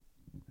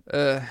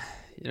Uh,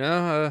 you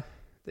know,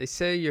 they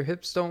say your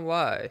hips don't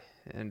lie,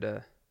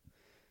 and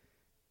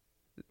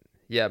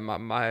yeah,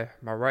 my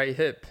right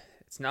hip,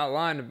 it's not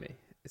lying to me.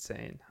 It's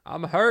saying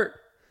I'm hurt,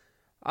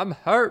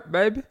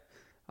 baby.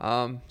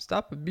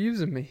 Stop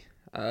abusing me.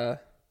 I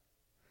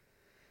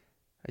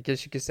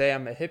guess you could say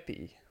I'm a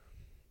hippie,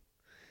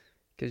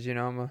 because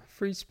I'm a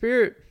free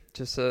spirit.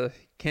 Just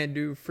can't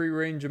do free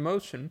range of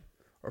motion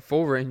or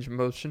full range of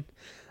motion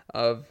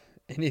of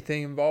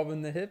anything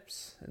involving the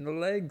hips and the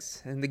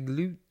legs and the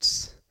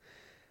glutes.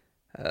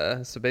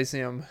 So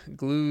basically, I'm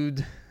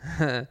glued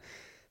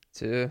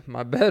to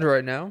my bed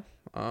right now.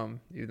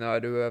 Even though I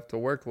do have to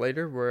work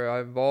later, where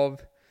I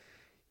involve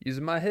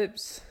using my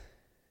hips.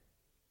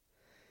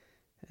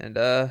 And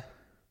so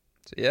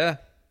yeah,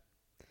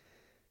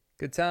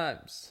 good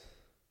times.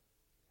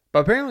 But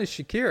apparently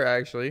Shakira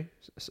actually.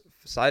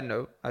 Side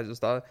note, I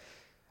just thought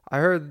I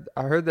heard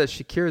that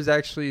Shakira is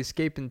actually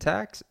escaping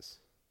taxes.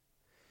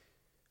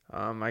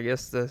 I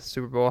guess the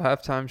Super Bowl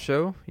halftime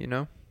show,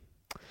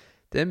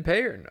 didn't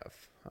pay her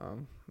enough.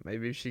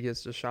 Maybe she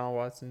gets Deshaun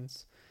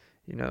Watson's,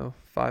 $5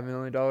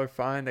 million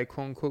fine that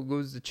quote unquote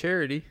goes to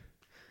charity.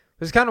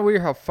 But it's kind of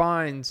weird how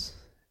fines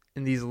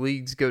in these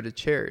leagues go to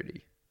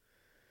charity.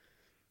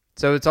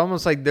 So it's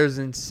almost like there's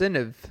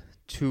incentive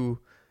to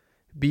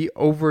be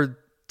over the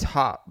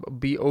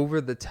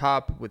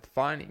top with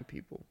fining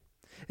people.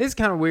 It's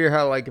kind of weird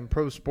how, like, in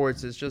pro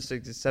sports, it's just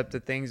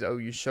accepted things. Oh,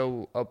 you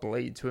show up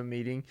late to a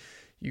meeting,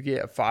 you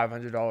get a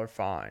 $500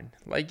 fine.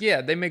 Like,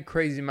 yeah, they make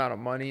crazy amount of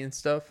money and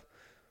stuff.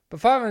 But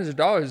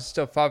 $500 is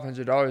still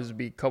 $500 to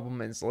be a couple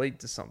minutes late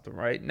to something,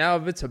 right? Now,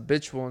 if it's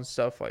habitual and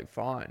stuff, like,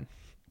 fine.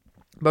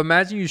 But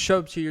imagine you show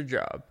up to your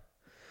job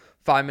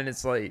 5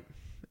 minutes late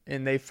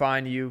and they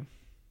fine you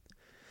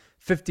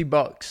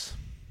 $50.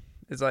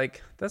 It's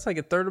like, that's like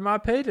a third of my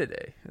pay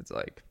today. It's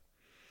like,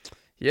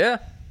 yeah.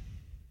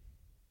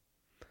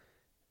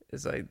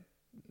 It's like,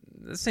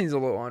 this seems a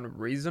little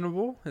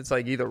unreasonable. It's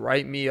like, either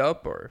write me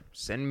up or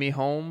send me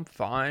home,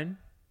 fine.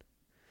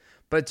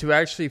 But to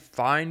actually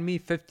fine me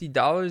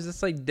 $50,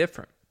 it's like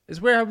different. It's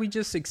where how we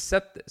just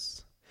accept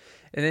this.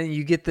 And then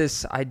you get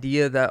this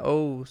idea that,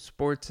 oh,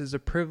 sports is a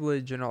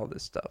privilege and all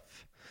this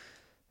stuff.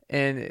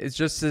 And it's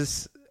just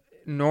this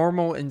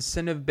normal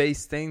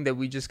incentive-based thing that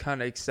we just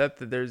kind of accept,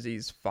 that there's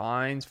these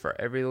fines for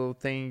every little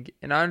thing.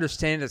 And I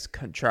understand it's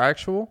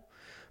contractual.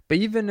 But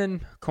even in,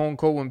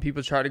 quote-unquote, when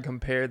people try to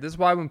compare, this is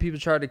why when people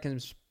try to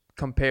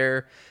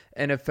compare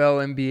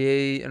NFL,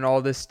 NBA, and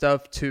all this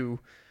stuff to,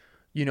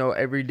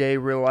 everyday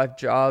real-life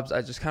jobs,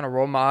 I just kind of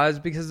roll my eyes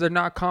because they're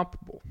not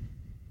comparable.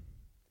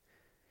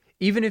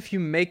 Even if you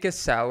make a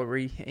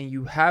salary and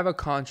you have a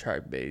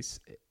contract base,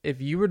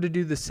 if you were to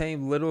do the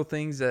same little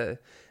things that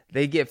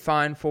they get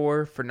fined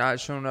for not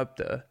showing up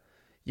to,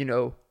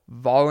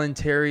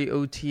 voluntary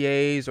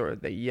OTAs, or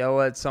they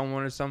yell at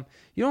someone or something,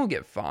 you don't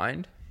get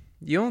fined.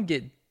 You don't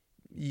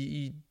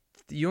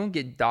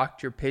get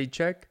docked your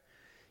paycheck.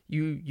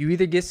 You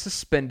either get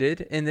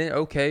suspended, and then,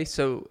 okay,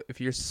 so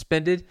if you're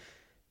suspended,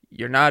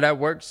 you're not at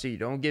work, so you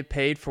don't get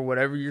paid for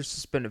whatever you're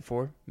suspended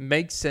for.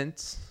 Makes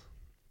sense.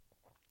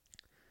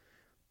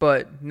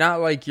 But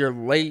not like you're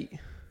late.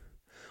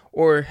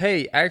 Or,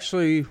 hey,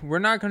 actually, we're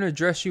not going to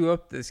dress you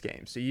up this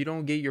game, so you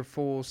don't get your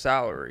full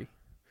salary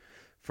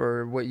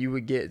for what you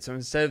would get. So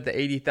instead of the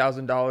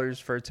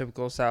 $80,000 for a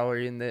typical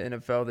salary in the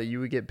NFL that you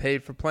would get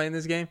paid for playing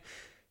this game,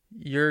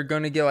 you're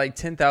going to get like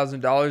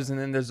 $10,000, and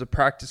then there's the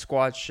practice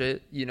squad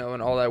shit,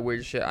 and all that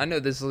weird shit. I know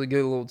this is a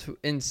good little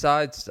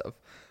inside stuff,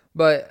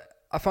 but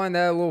I find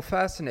that a little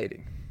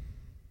fascinating.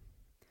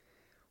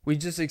 We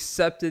just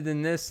accepted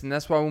in this, and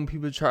that's why when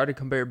people try to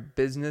compare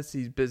business,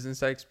 these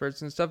business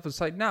experts and stuff,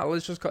 it's like, no,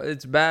 let's just call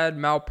it's bad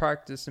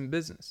malpractice in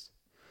business.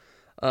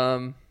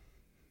 But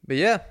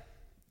yeah.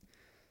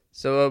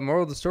 So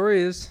moral of the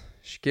story is,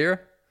 Shakira,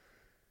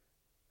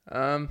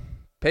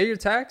 pay your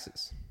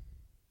taxes.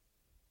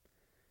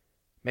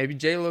 Maybe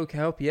J-Lo can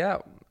help you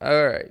out.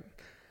 All right.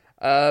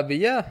 But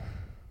yeah,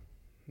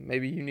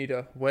 maybe you need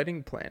a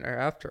wedding planner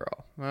after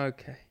all.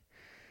 Okay.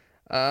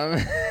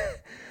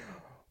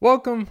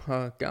 Welcome.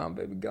 Gone,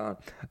 baby, gone.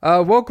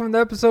 Welcome to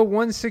episode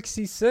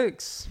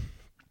 166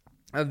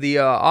 of the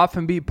Off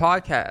and Beat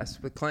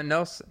podcast with Clint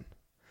Nelson.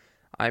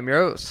 I'm your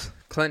host,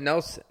 Clint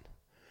Nelson.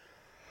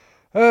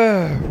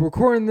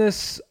 Recording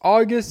this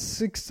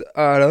August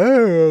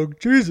 6th.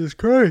 Jesus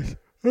Christ.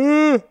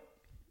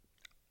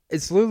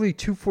 It's literally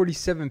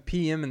 2:47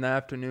 p.m. in the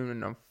afternoon,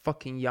 and I'm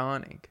fucking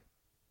yawning.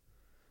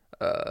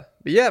 But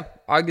yeah,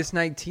 August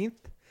 19th,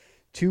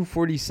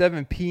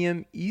 2:47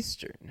 p.m.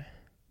 Eastern.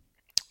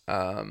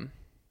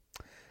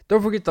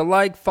 Don't forget to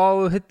like,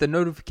 follow, hit the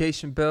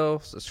notification bell,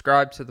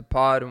 subscribe to the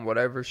pod and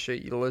whatever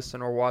shit you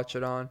listen or watch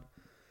it on.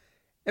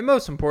 And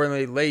most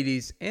importantly,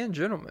 ladies and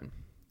gentlemen,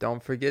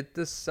 don't forget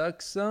to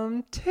suck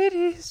some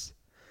titties.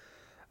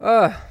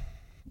 I'm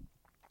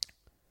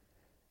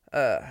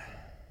a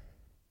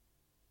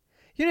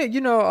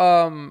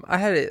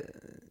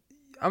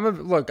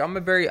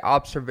very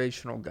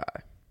observational guy.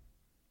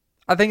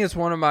 I think it's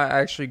one of my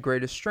actually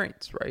greatest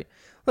strengths, right?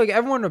 Look,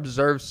 everyone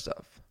observes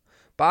stuff.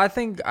 But I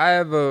think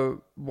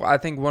I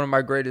think one of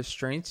my greatest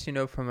strengths,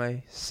 from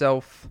a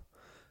self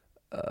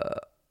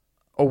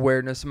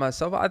awareness of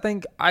myself, I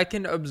think I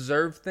can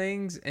observe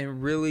things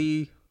and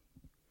really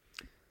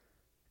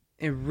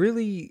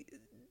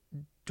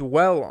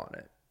dwell on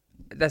it.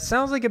 That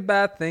sounds like a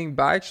bad thing,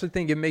 but I actually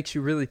think it makes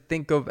you really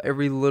think of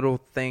every little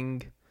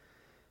thing,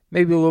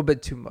 maybe a little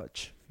bit too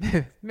much,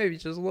 maybe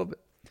just a little bit.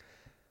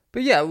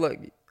 But yeah, look,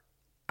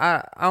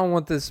 I don't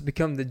want this to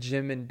become the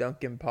Jim and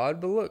Duncan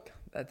pod, but look,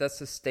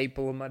 that's a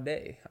staple of my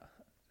day.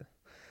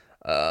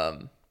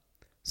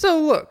 So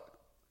look,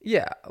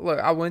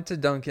 I went to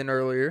Duncan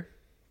earlier.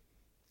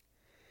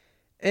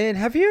 And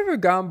have you ever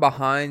gone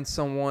behind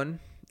someone?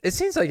 It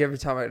seems like every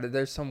time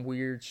there's some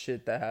weird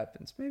shit that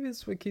happens. Maybe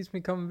that's what keeps me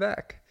coming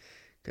back.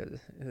 Because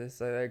it's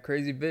like that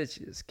crazy bitch.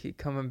 You just keep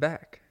coming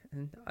back.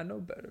 And I know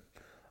better.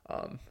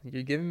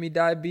 You're giving me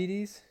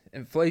diabetes,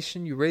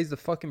 inflation, you raise the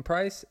fucking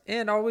price,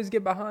 and I always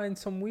get behind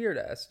some weird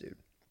ass dude.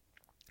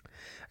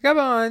 I got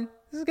behind.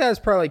 This guy's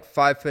probably like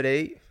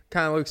 5'8".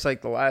 Kind of looks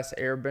like the last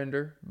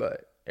airbender,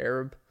 but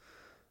Arab.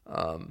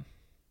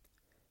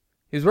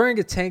 He was wearing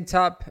a tank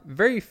top,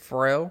 very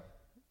frail.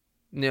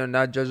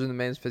 Not judging the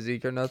man's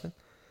physique or nothing.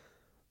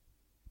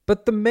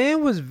 But the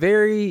man was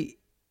very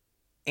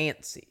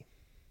antsy.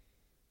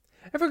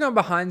 Ever gone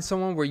behind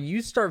someone where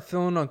you start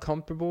feeling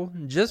uncomfortable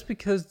just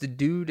because the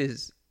dude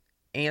is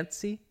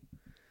antsy?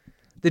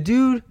 The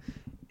dude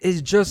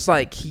is just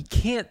like,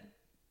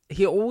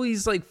 he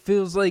always like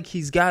feels like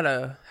he's got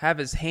to have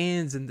his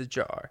hands in the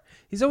jar.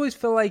 He's always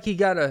feel like he's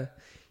got to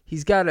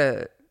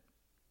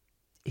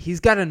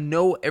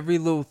know every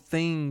little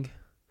thing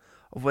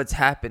of what's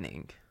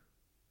happening,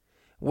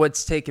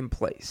 what's taking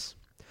place.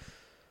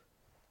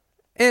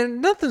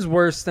 And nothing's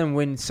worse than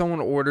when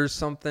someone orders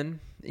something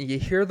and you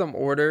hear them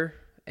order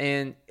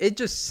and it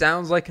just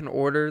sounds like an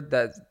order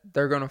that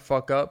they're going to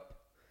fuck up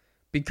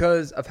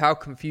because of how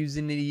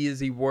confusing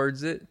he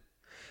words it.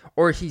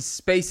 Or he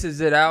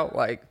spaces it out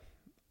like,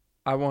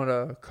 I want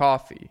a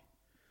coffee.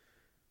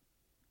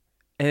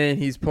 And then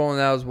he's pulling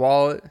out his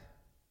wallet.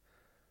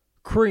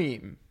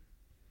 Cream.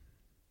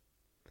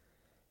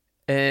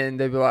 And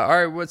they'd be like,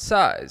 all right, what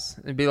size?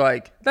 And be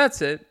like,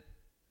 that's it.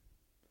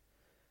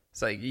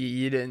 It's like,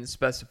 you didn't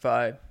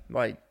specify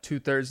like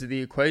 2/3 of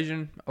the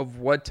equation of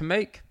what to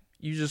make.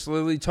 You just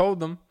literally told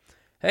them,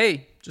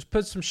 hey, just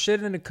put some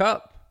shit in a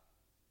cup.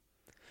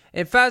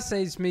 It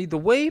fascinates me the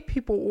way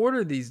people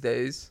order these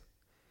days.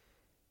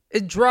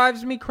 It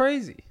drives me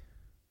crazy.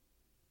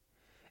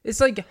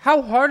 It's like,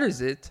 how hard is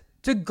it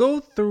to go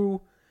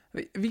through?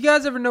 If you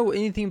guys ever know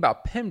anything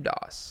about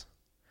PEMDAS,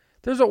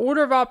 there's an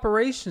order of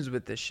operations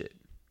with this shit.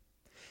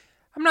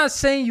 I'm not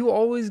saying you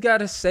always got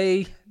to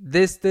say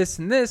this, this,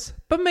 and this,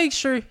 but make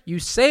sure you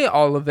say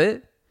all of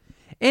it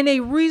in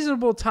a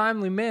reasonable,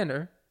 timely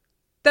manner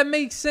that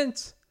makes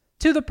sense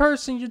to the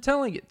person you're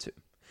telling it to.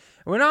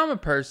 When I'm a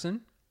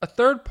person, a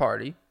third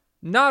party,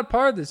 not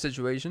part of the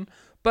situation,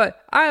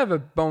 but I have a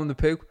bone to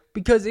pick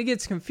because it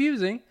gets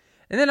confusing,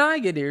 and then I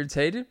get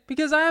irritated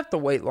because I have to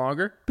wait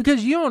longer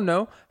because you don't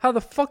know how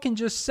to fucking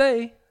just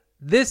say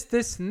this,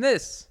 this, and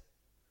this.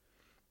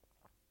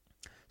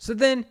 So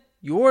then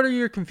you order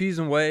your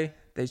confusing way,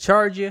 they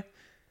charge you,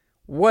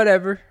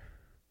 whatever.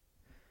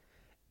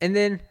 And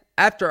then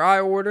after I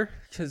order,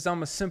 because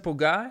I'm a simple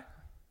guy,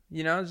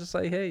 just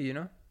like, hey,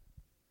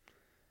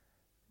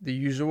 the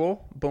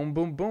usual, boom,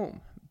 boom,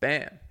 boom,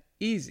 bam,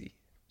 easy.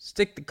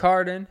 Stick the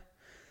card in,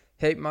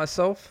 hate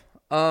myself.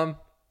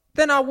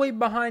 Then I'll wait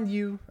behind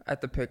you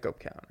at the pickup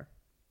counter.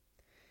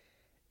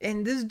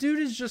 And this dude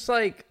is just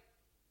like,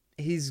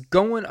 he's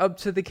going up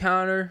to the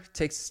counter,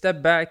 takes a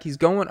step back, he's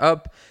going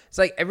up. It's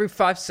like every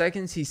 5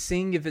 seconds he's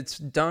seeing if it's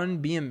done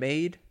being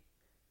made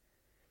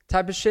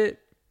type of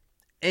shit.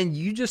 And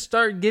you just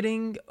start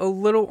getting a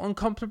little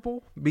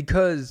uncomfortable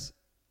because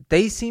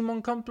they seem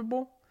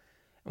uncomfortable.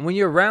 And when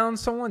you're around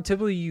someone,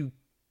 typically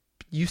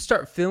you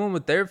start feeling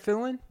what they're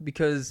feeling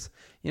because,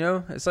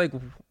 it's like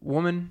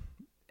woman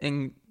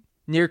in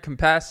near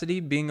capacity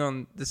being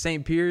on the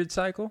same period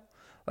cycle.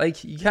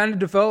 Like, you kind of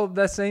develop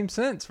that same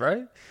sense,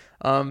 right?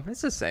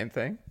 It's the same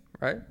thing,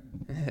 right?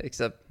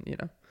 Except,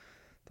 the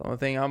only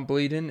thing I'm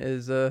bleeding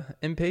is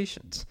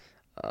impatience.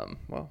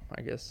 Well,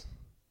 I guess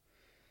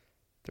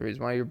the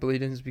reason why you're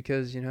bleeding is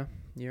because,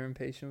 you're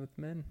impatient with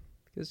men.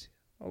 Because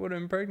I would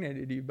have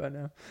impregnated you by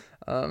now.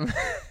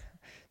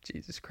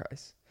 Jesus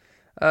Christ.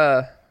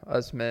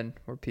 Us men,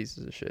 we're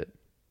pieces of shit.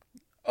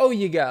 Oh,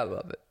 you gotta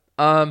love it.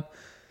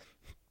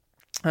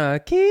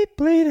 Keep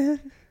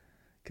bleeding.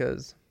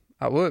 Because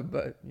I would,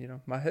 but,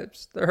 my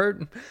hips, they're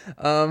hurting.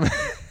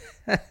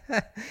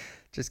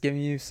 Just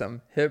giving you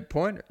some hip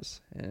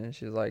pointers. And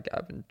she's like,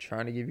 I've been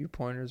trying to give you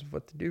pointers of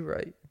what to do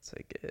right. It's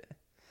like,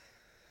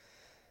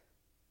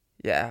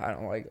 yeah,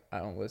 I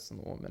don't listen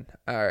to women.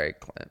 All right,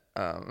 Clint.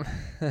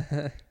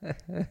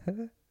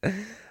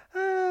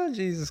 Oh,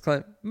 Jesus,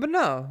 Clint. But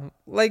no,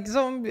 like,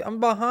 so I'm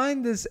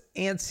behind this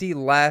antsy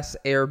last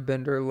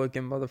airbender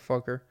looking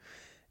motherfucker.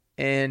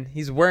 And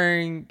he's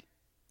wearing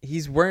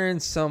he's wearing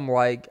some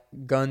like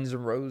Guns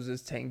N'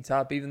 Roses tank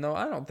top, even though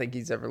I don't think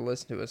he's ever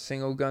listened to a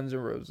single Guns N'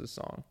 Roses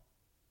song.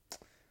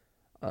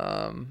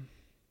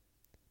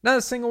 Not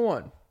a single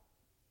one.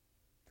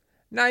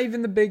 Not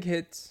even the big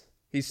hits.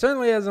 He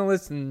certainly hasn't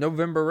listened to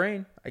November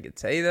Rain. I could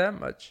tell you that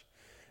much.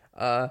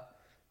 And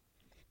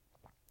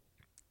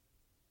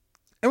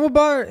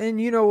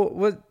you know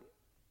what?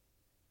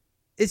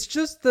 It's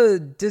just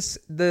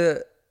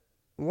the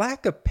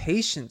lack of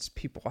patience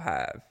people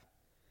have.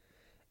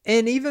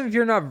 And even if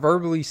you're not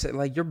verbally saying,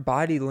 like, your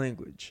body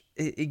language,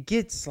 it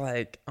gets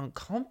like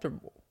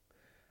uncomfortable.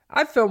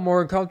 I felt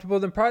more uncomfortable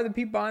than probably the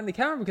people behind the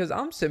counter because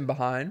I'm sitting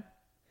behind.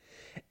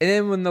 And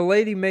then when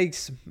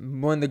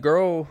the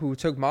girl who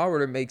took my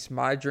order makes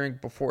my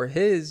drink before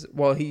his,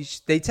 well,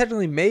 they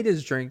technically made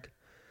his drink,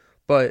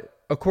 but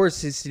of course,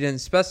 since he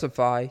didn't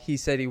specify, he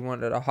said he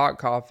wanted a hot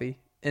coffee,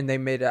 and they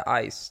made it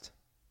iced.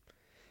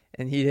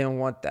 And he didn't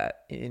want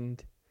that.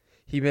 And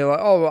he made like,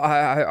 oh,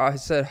 I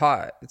said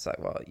hot. It's like,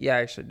 well, you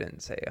actually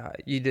didn't say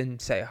hot. You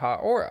didn't say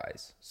hot or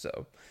ice.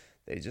 So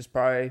they just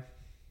probably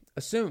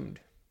assumed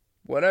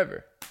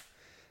whatever.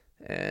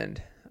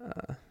 And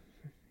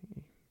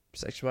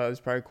sexuality was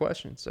probably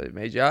questioned. So it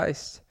made you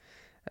iced.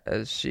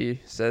 As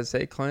she says,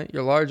 hey, Clint,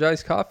 your large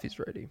iced coffee's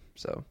ready.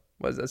 So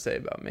what does that say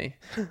about me?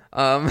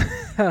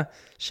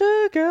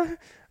 Sugar.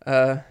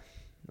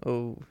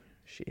 Oh,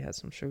 she has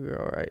some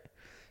sugar. All right.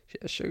 She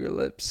has sugar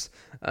lips.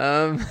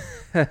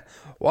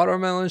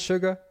 Watermelon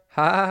sugar.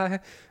 Hi.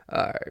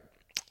 All right.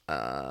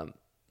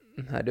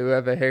 I do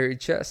have a hairy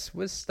chest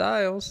with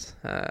styles.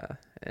 And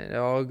it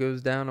all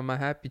goes down on my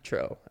happy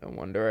trail in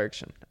one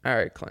direction. All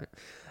right, Clint.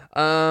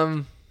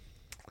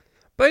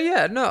 But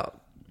yeah, no.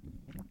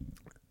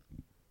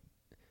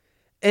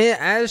 And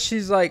as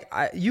she's like,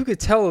 you could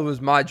tell it was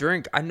my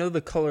drink. I know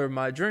the color of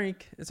my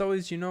drink. It's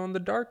always, on the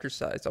darker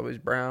side. It's always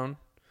brown,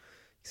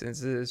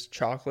 since it is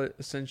chocolate,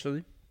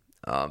 essentially.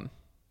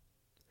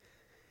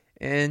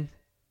 And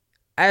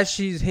as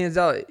she hands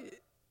out,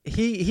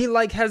 he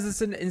like has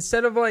this,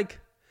 instead of like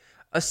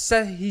a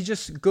set, he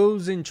just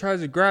goes and tries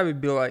to grab it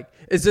and be like,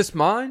 is this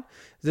mine?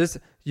 Is this,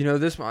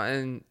 this one?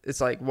 And it's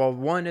like, well,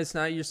 one, it's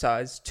not your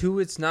size. Two,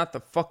 it's not the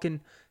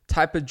fucking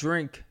type of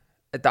drink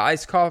at the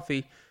iced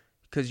coffee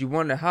because you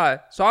want it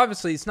hot. So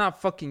obviously it's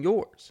not fucking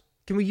yours.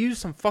 Can we use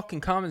some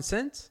fucking common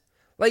sense?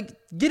 Like,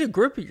 get a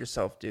grip of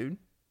yourself, dude.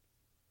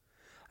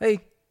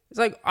 Like, it's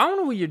like, I don't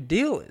know what your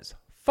deal is.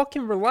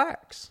 Fucking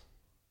relax.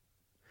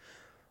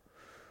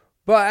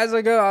 But as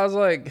I go, I was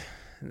like,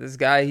 this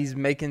guy, he's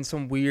making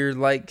some weird,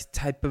 like,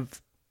 type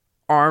of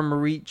arm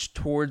reach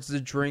towards the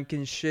drink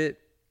and shit.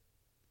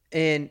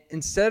 And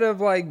instead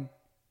of, like,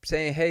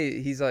 saying,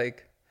 hey, he's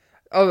like,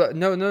 oh,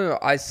 no,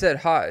 I said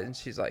hot. And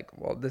she's like,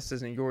 well, this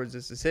isn't yours,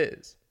 this is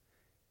his.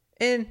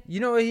 And you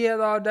know what he had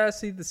the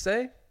audacity to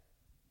say?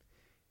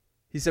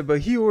 He said,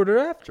 but he ordered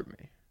after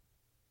me.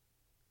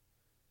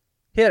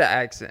 He had an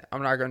accent.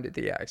 I'm not going to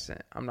do the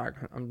accent. I'm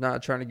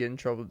not trying to get in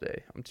trouble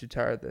today. I'm too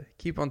tired to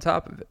keep on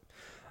top of it.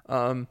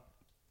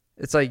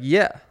 It's like,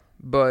 yeah,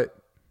 but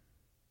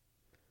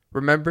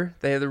remember,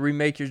 they had to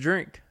remake your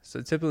drink.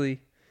 So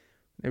typically,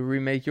 they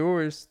remake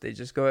yours. They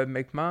just go ahead and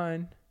make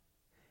mine.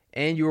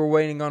 And you were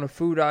waiting on a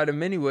food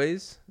item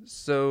anyways.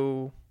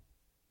 So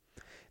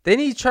then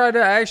he tried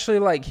to actually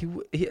like, he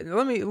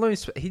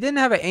didn't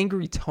have an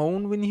angry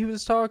tone when he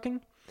was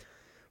talking.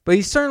 But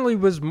he certainly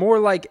was more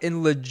like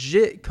in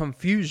legit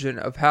confusion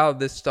of how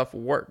this stuff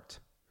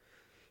worked.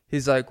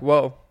 He's like,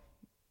 well,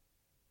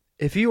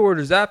 if he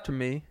orders after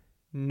me,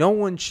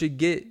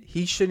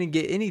 he shouldn't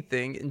get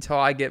anything until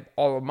I get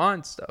all of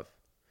mine stuff.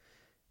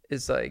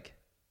 It's like,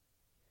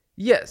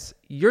 yes,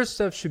 your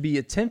stuff should be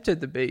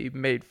attempted to be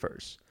made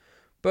first.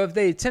 But if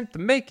they attempt to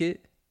make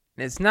it,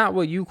 and it's not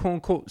what you quote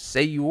unquote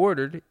say you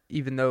ordered,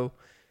 even though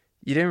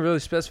you didn't really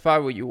specify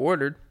what you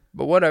ordered,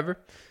 but whatever.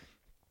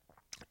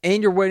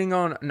 And you're waiting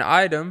on an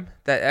item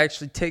that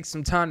actually takes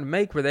some time to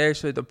make where they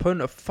actually have to put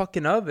in a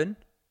fucking oven.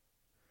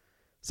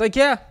 It's like,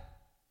 yeah,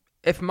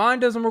 if mine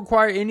doesn't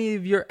require any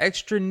of your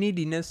extra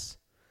neediness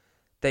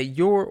that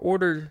your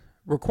order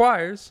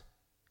requires,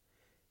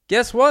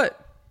 guess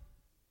what?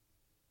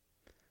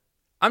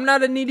 I'm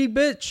not a needy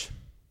bitch.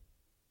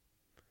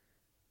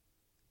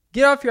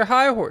 Get off your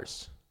high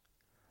horse.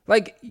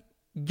 Like,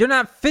 you're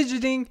not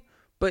fidgeting,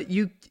 but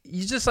you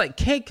just like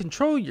can't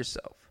control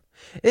yourself.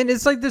 And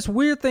it's like this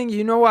weird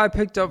thing, what I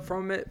picked up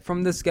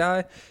from this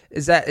guy,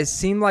 is that it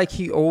seemed like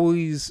he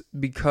always,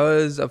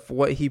 because of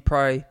what he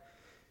probably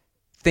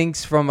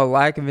thinks from a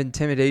lack of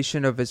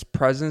intimidation of his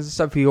presence and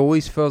stuff, he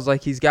always feels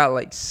like he's got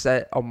like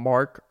set a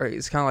mark, or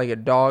it's kind of like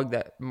a dog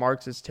that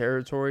marks his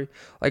territory.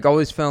 Like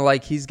always feeling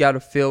like he's got to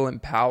feel in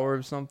power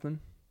of something.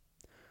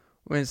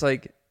 When it's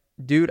like,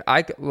 dude,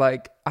 I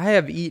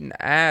have eaten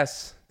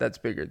ass that's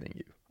bigger than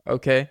you.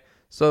 Okay?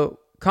 So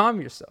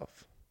calm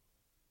yourself.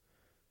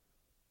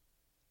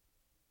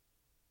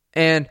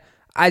 And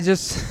I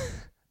just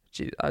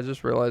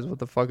realized what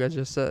the fuck I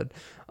just said.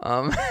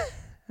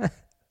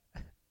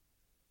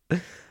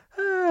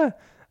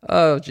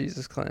 Oh,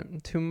 Jesus,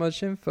 Clint. Too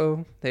much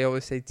info. They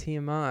always say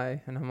TMI,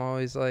 and I'm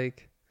always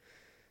like,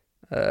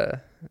 Uh,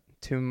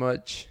 too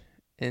much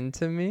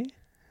into me?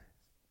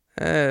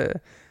 I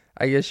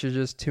guess you're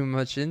just too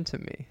much into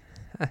me.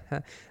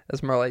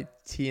 That's more like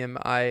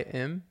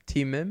TMIM,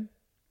 T-mim.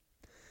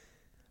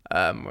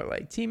 More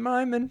like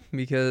T-miming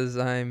because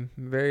I'm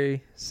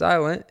very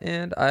silent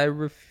and I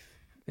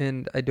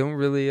don't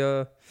really,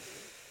 it's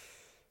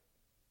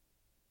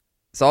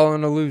all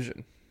an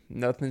illusion.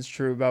 Nothing's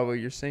true about what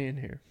you're saying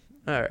here.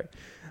 All right.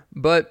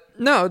 But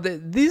no,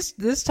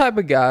 this type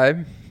of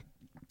guy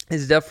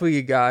is definitely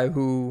a guy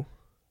who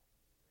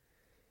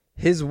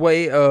his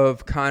way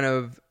of kind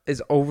of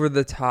is over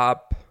the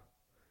top,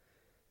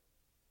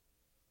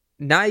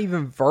 not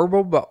even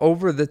verbal, but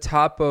over the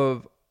top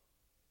of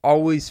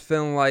always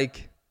feeling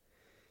like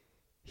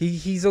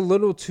he's a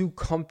little too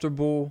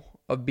comfortable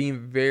of being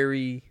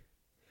very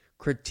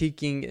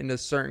critiquing in a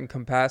certain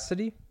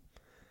capacity.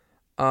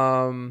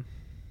 I'm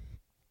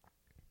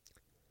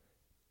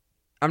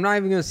not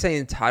even going to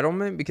say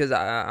entitlement because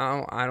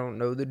I don't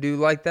know the dude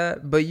like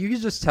that. But you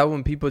can just tell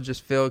when people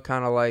just feel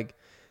kind of like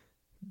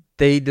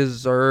they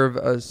deserve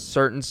a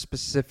certain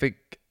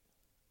specific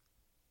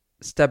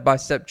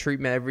step-by-step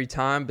treatment every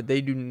time, but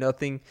they do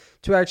nothing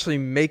to actually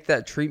make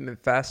that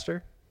treatment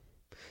faster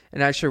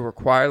and actually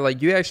require.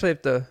 Like, you actually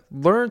have to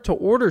learn to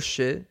order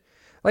shit.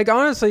 Like,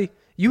 honestly,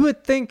 you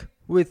would think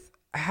with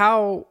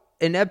how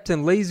inept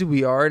and lazy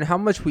we are and how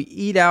much we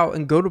eat out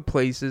and go to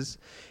places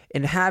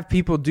and have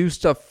people do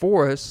stuff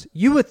for us,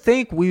 you would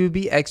think we would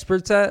be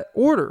experts at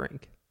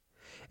ordering.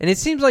 And it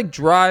seems like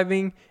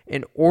driving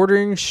and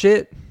ordering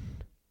shit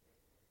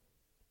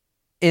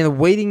and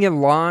waiting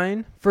in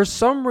line, for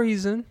some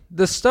reason,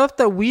 the stuff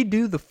that we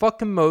do the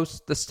fucking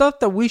most, the stuff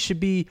that we should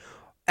be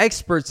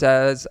experts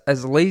as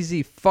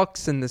lazy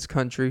fucks in this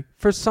country,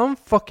 for some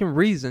fucking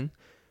reason,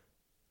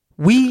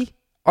 we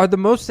are the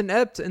most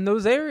inept in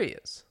those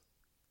areas.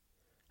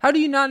 How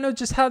do you not know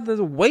just how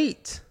to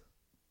wait?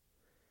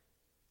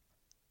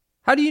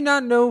 How do you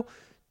not know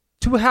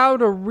how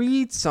to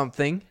read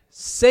something,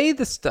 say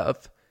the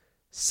stuff,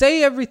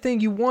 say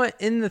everything you want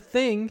in the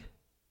thing,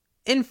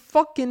 and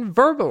fucking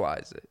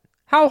verbalize it?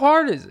 How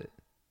hard is it?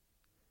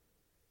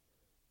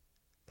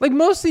 Like,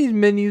 most of these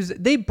menus,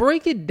 they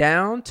break it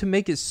down to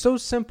make it so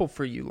simple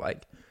for you.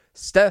 Like,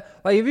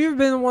 have you ever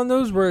been in one of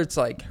those where it's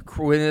like,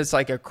 when it's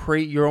like a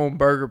create your own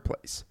burger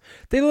place?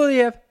 They literally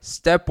have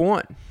step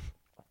 1,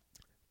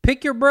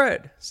 pick your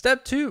bread.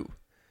 Step 2,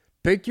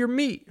 pick your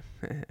meat.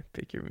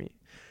 Pick your meat.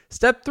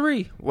 Step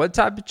 3, what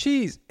type of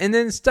cheese? And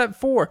then step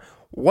 4,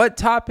 what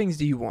toppings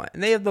do you want?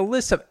 And they have the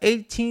list of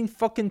 18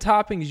 fucking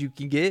toppings you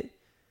can get.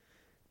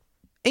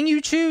 And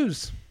you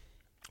choose.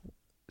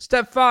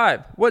 Step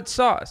 5, what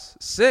sauce?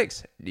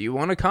 6, do you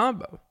want a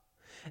combo?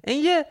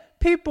 And yet,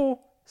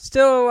 people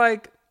still are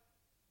like,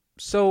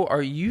 so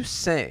are you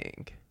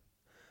saying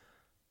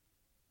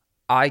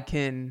I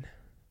can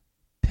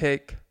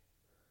pick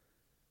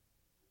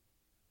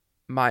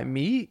my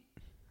meat?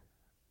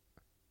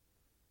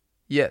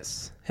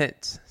 Yes.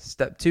 Hint.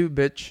 Step 2,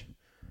 bitch.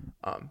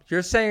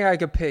 You're saying I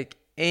could pick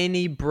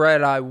any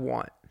bread I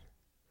want.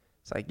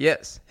 It's like,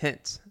 yes.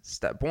 Hint.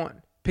 Step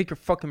 1. Pick your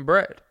fucking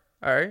bread.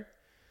 All right?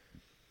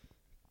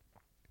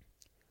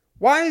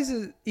 Why is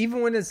it,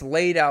 even when it's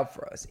laid out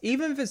for us,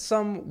 even if it's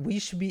some we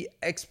should be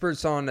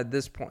experts on at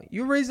this point,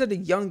 you're raised at a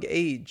young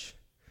age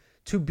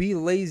to be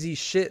lazy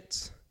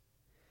shits.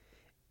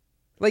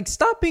 Like,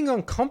 stop being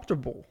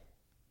uncomfortable.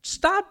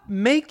 Stop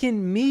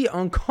making me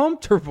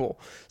uncomfortable.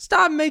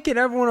 Stop making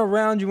everyone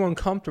around you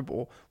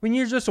uncomfortable when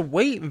you're just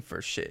waiting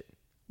for shit.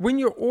 When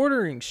you're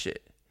ordering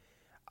shit.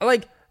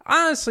 Like,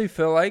 I honestly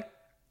feel like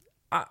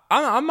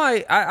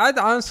I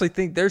honestly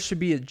think there should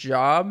be a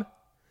job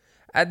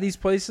at these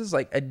places,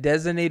 like a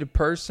designated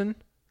person.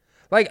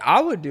 Like, I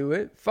would do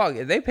it. Fuck,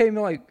 if they pay me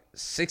like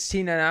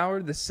 $16 an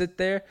hour to sit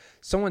there,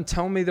 someone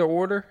tell me their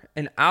order,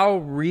 and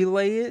I'll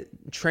relay it,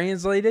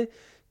 translate it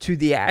to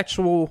the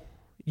actual,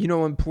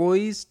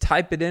 employees,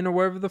 type it in or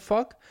whatever the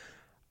fuck.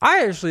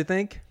 I actually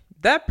think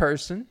that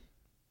person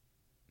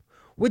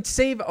would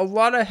save a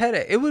lot of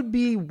headache. It would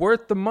be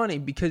worth the money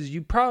because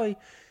you probably,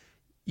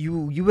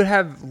 you would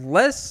have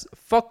less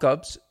fuck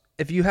ups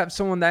if you have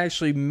someone that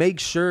actually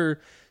makes sure,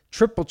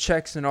 triple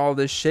checks and all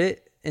this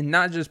shit, and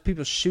not just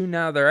people shooting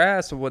out of their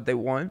ass of what they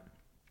want.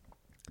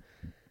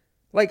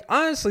 Like,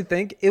 honestly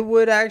think it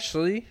would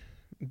actually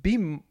be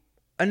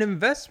an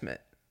investment.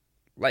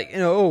 Like,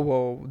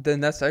 then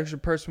that's the extra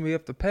person we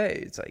have to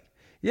pay. It's like,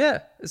 yeah,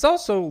 it's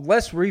also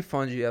less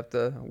refunds you have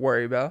to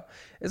worry about.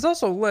 It's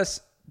also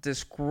less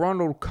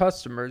disgruntled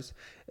customers.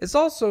 It's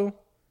also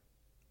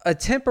a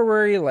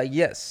temporary, like,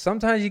 yes,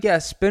 sometimes you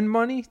gotta spend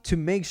money to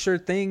make sure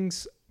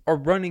things are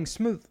running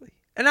smoothly.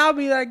 And I'll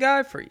be that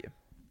guy for you.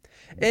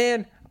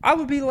 And I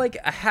would be like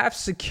a half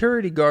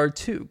security guard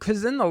too.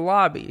 Because in the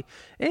lobby,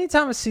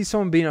 anytime I see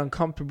someone being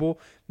uncomfortable,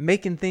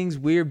 making things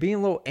weird, being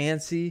a little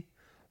antsy,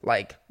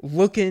 like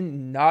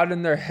looking,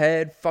 nodding their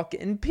head,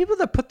 fucking, and people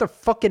that put their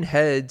fucking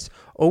heads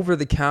over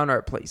the counter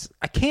at places.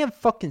 I can't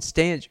fucking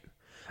stand you.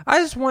 I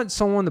just want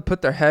someone to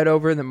put their head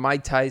over, and then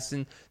Mike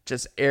Tyson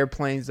just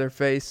airplanes their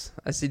face.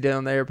 I see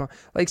down the airplane.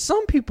 Like,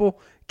 some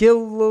people get a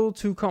little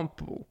too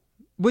comfortable.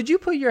 Would you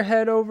put your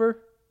head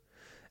over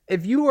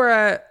if you were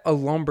at a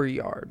lumber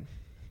yard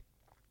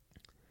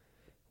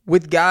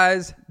with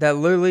guys that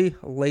literally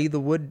lay the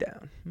wood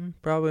down?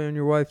 Probably on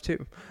your wife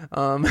too.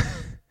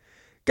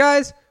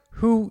 Guys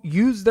who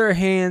use their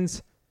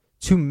hands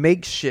to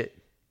make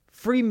shit.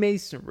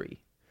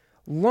 Freemasonry.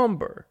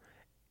 Lumber.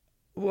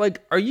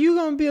 Like, are you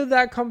going to be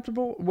that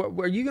comfortable?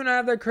 Are you going to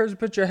have that courage to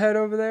put your head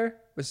over there?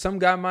 But some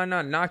guy might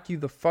not knock you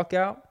the fuck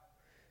out.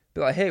 Be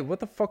like, hey, what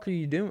the fuck are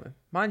you doing?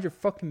 Mind your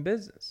fucking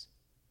business.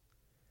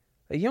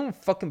 Like, you don't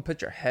fucking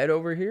put your head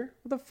over here.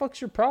 What the fuck's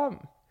your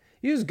problem?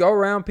 You just go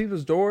around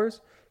people's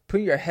doors,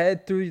 put your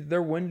head through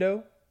their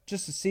window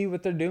just to see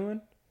what they're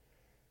doing.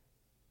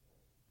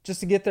 Just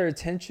to get their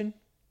attention.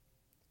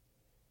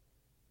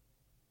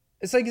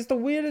 It's like, it's the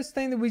weirdest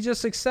thing that we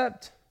just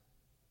accept.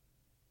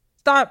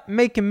 Stop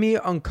making me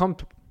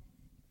uncomfortable.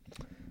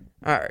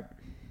 All right.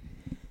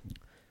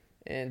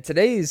 And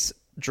today's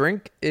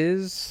drink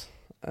is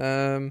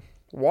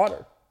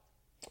water.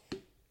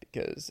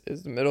 Because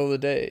it's the middle of the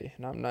day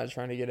and I'm not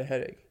trying to get a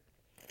headache.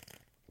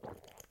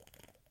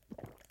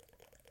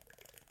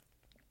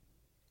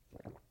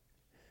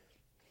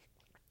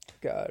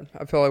 God,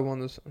 I feel like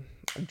I'm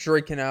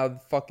drinking out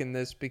of fucking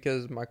this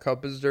because my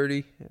cup is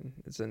dirty and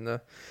it's in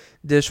the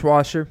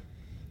dishwasher.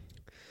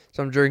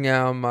 So I'm drinking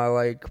out of my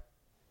like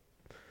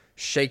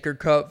shaker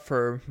cup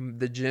for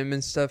the gym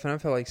and stuff, and I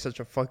feel like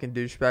such a fucking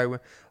douchebag.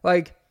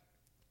 Like,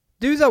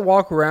 dudes that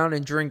walk around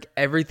and drink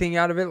everything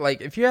out of it,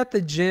 like if you're at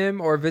the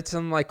gym or if it's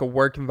in like a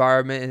work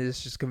environment and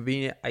it's just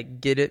convenient, I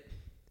get it.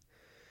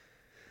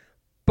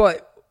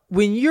 But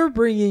when you're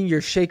bringing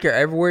your shaker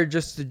everywhere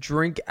just to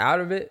drink out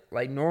of it,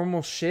 like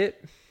normal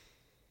shit.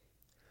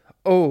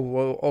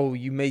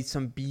 You made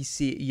some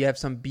you have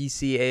some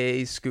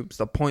BCAA scoops,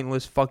 the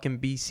pointless fucking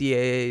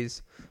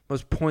BCAAs,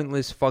 most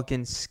pointless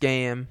fucking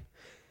scam.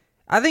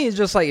 I think it's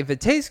just like, if it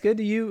tastes good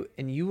to you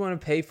and you want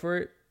to pay for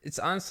it, it's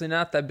honestly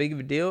not that big of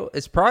a deal.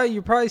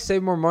 You probably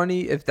save more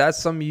money if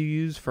that's something you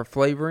use for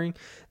flavoring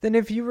than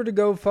if you were to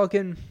go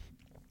fucking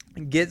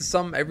get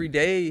some every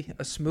day,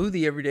 a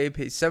smoothie every day,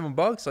 pay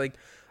 $7. Like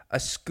a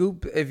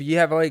scoop, if you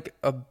have like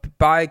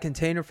buy a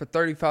container for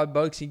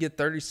 $35, you get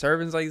 30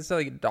 servings. Like it's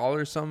like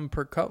 $1 something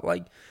per cup.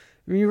 Like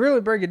when you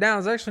really break it down,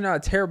 it's actually not a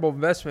terrible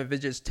investment if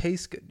it just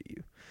tastes good to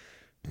you.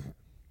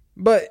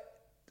 But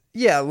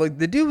yeah, look,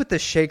 the dude with the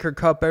shaker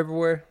cup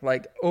everywhere,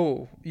 like,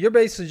 oh, you're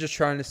basically just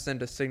trying to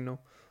send a signal.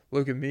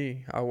 Look at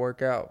me, I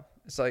work out.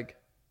 It's like,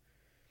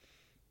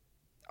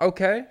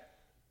 okay,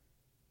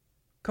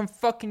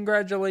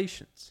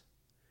 congratulations.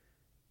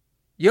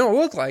 You don't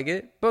look like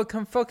it, but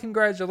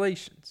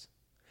congratulations.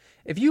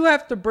 If you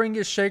have to bring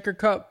your shaker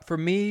cup for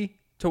me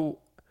to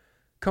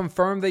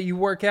confirm that you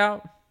work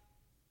out,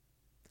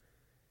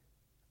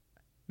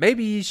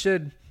 maybe you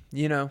should,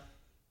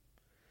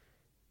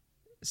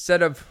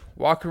 instead of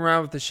walking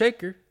around with the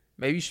shaker,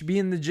 maybe you should be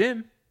in the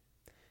gym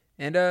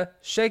and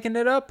shaking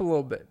it up a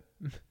little bit.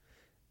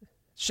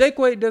 Shake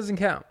weight doesn't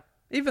count,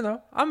 even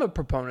though I'm a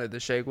proponent of the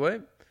shake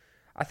weight.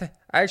 I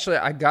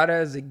got it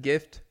as a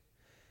gift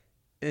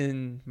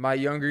in my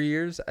younger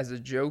years as a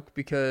joke,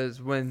 because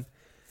when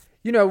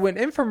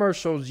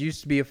infomercials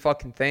used to be a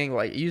fucking thing,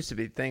 like it used to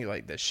be a thing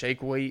like the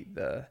shake weight,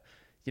 the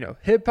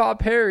Hip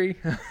Hop Harry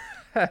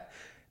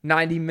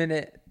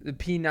 90-minute, the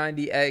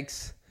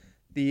P90X,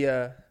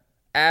 the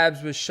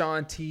abs with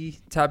Sean T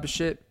type of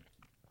shit.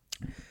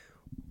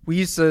 We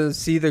used to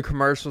see the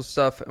commercial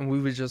stuff and we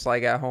would just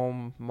like at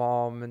home,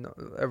 mom and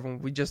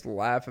everyone, we just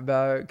laugh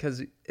about it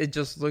because it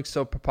just looks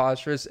so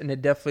preposterous, and it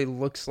definitely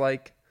looks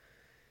like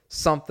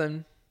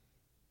something.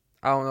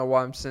 I don't know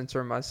why I'm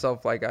censoring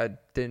myself. Like I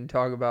didn't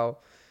talk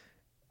about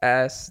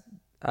ass.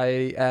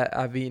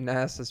 I've eaten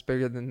ass that's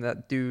bigger than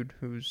that dude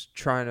who's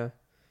trying to,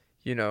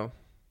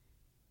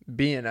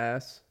 be an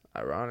ass,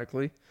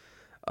 ironically.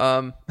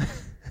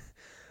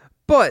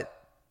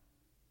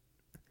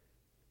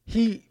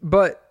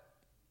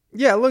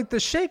 Yeah, look, the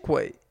shake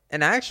weight.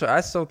 And actually, I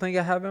still think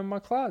I have it in my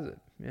closet.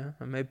 Yeah,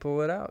 I may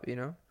pull it out,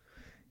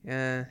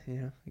 Yeah,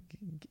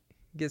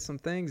 get some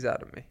things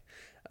out of me.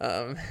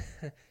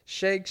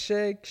 Shake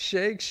it.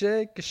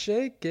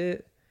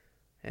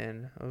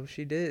 And, oh,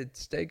 she did.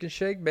 Steak and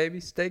shake, baby.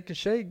 Steak and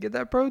shake. Get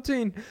that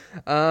protein.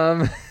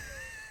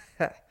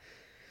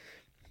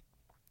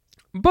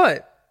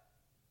 But,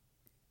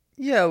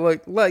 yeah,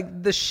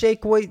 like the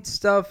shake weight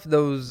stuff, I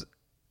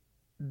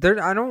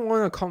don't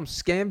want to call them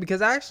scam,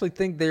 because I actually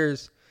think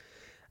the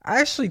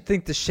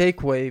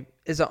shake weight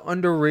is an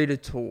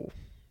underrated tool.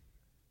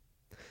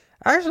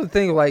 I actually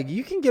think like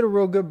you can get a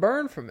real good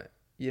burn from it,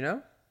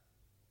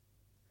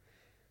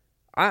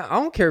 I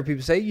don't care if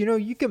people say,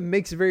 you can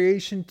mix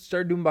variation,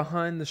 start doing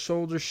behind the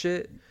shoulder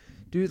shit.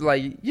 Dude,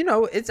 like,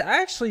 it's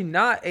actually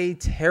not a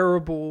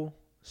terrible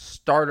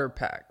starter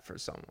pack for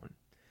someone.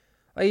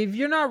 Like if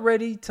you're not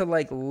ready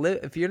to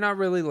if you're not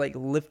really like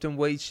lifting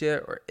weights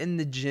yet or in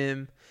the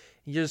gym,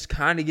 you're just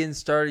kind of getting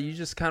started. You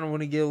just kind of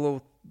want to get a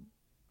little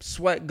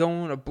sweat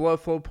going, a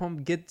blood flow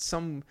pump, get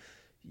some,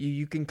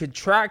 You can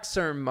contract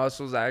certain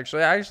muscles,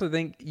 actually. I actually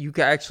think you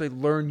can actually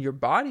learn your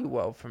body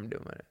well from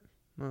doing it.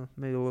 Well,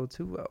 maybe a little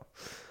too well.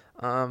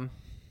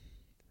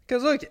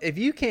 Because, look, if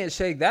you can't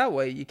shake that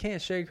weight, you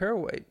can't shake her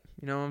weight.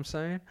 You know what I'm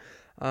saying?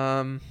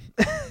 And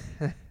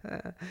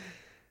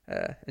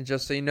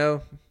just so you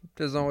know, it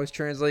doesn't always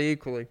translate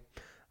equally.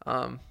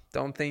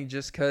 Don't think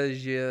just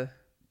because you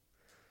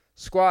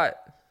squat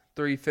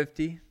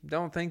 350,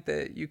 don't think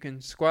that you can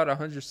squat a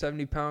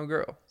 170-pound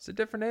girl. It's a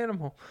different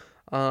animal.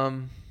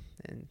 And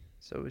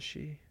so is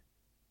she.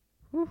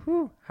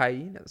 Woohoo!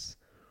 Hyenas.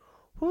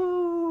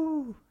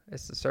 Woo!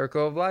 It's the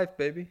circle of life,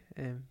 baby.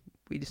 And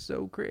we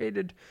so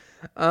created.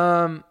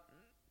 But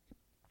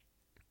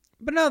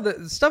no,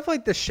 the stuff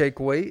like the shake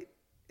weight,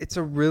 it's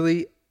a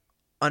really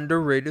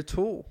underrated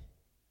tool.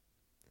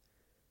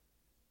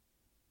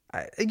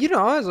 I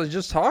was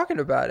just talking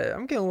about it.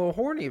 I'm getting a little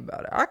horny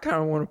about it. I kind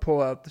of want to pull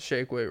out the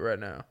shake weight right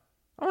now.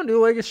 I want to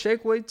do like a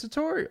shake weight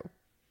tutorial.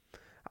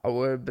 I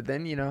would, but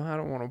then, I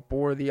don't want to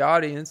bore the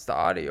audience, the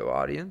audio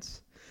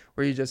audience,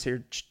 where you just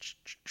hear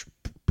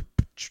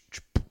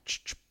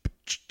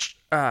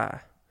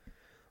But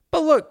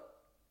look,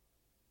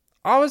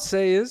 all I would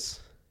say is,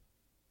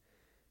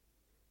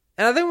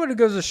 and I think what it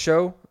goes to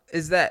show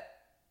is that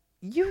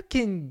you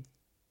can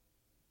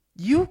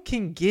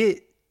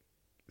get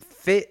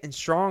fit and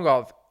strong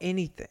off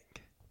anything.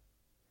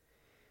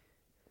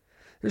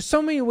 There's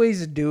so many ways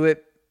to do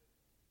it,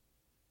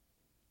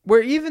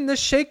 where even the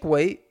shake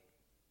weight,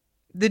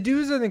 the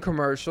dudes in the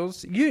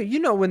commercials, you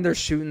know when they're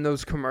shooting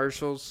those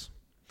commercials,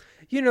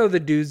 the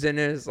dudes in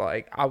it is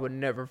like, I would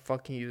never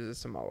fucking use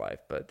this in my life,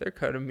 but they're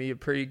cutting me a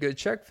pretty good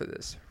check for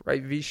this,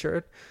 right,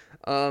 V-Shirt?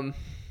 And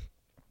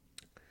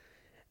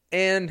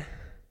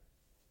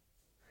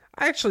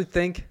I actually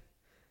think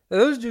that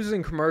those dudes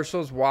in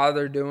commercials, while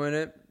they're doing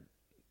it,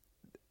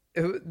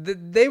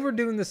 they were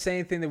doing the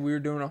same thing that we were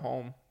doing at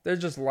home. They're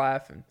just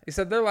laughing,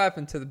 except they're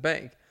laughing to the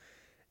bank,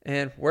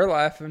 and we're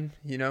laughing,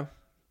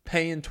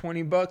 paying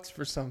 $20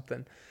 for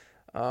something.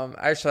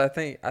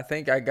 Actually, I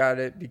think I got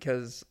it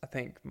because I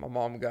think my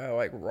mom got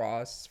like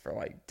Ross for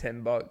like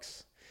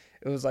 $10.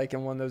 It was like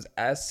in one of those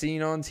as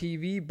seen on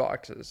TV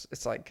boxes.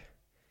 It's like,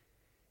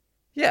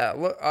 yeah,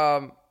 look,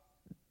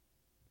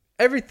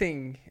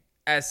 everything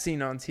as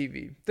seen on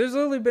TV. There's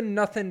literally been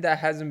nothing that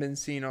hasn't been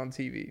seen on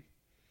TV.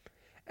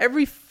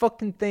 Every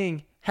fucking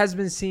thing has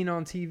been seen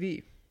on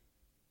TV.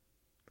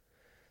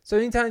 So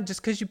anytime,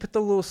 just because you put the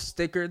little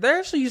sticker, there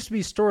actually used to be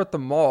a store at the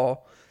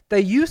mall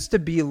that used to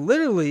be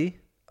literally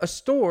a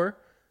store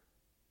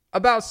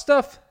about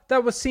stuff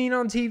that was seen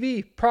on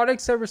TV,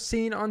 products that were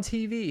seen on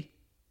TV.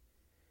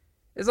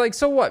 It's like,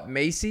 so what,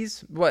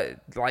 Macy's?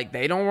 What, like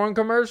they don't run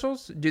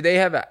commercials? Do they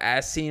have an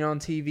as seen on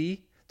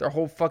TV? Their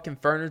whole fucking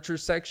furniture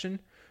section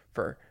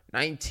for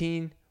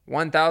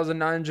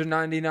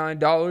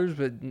 $1,999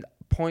 with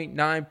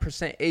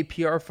 0.9%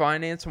 APR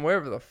finance and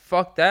whatever the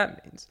fuck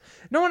that means.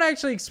 No one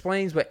actually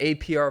explains what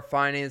APR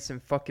financing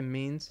fucking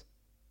means.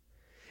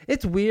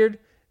 It's weird.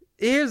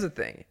 Here's the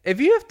thing.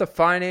 If you have to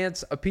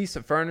finance a piece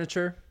of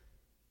furniture,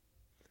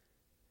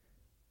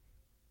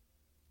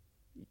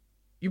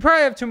 you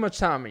probably have too much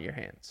time on your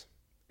hands.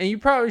 And you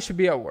probably should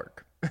be at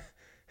work.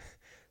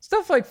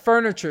 Stuff like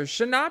furniture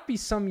should not be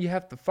something you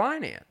have to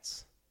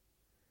finance.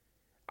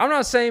 I'm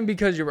not saying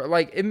because you're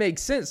like, it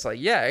makes sense. Like,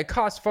 yeah, it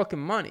costs fucking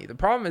money. The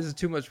problem is it's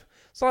too much.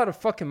 It's a lot of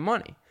fucking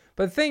money.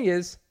 But the thing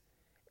is,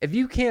 if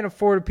you can't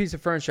afford a piece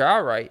of furniture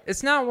outright,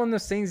 it's not one of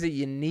those things that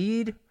you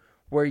need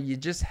where you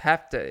just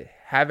have to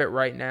have it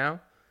right now.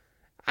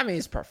 I mean,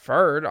 it's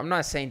preferred. I'm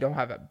not saying don't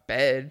have a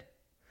bed,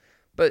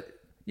 but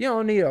you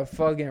don't need a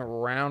fucking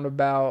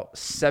roundabout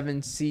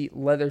 7-seat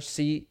leather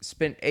seat,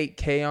 spend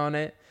 $8,000 on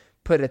it,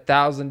 put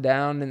 $1,000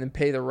 down, and then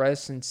pay the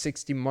rest in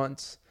 60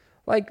 months.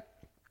 Like,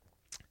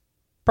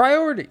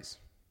 priorities,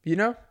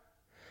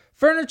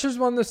 Furniture's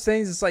one of those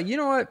things. It's like, you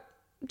know what?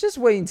 Just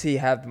wait until you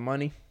have the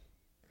money.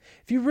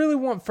 If you really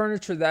want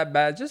furniture that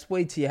bad, just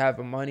wait till you have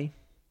the money.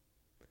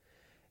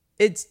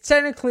 It's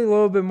technically a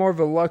little bit more of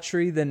a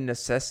luxury than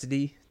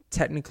necessity,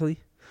 technically.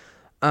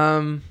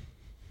 Like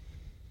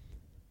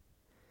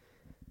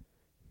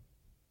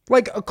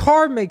a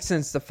car makes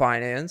sense to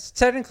finance.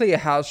 Technically a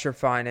house you're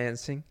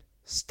financing.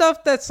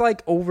 Stuff that's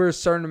like over a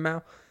certain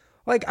amount.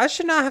 Like I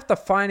should not have to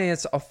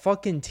finance a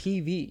fucking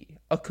TV,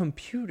 a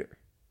computer.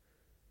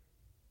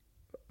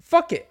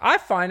 Fuck it. I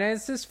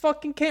finance this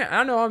fucking camera.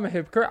 I know I'm a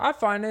hypocrite. I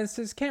finance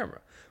this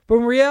camera. But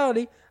in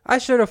reality, I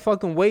should have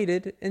fucking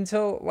waited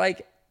until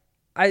like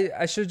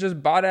I should have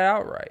just bought it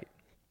outright.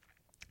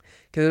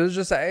 Because it was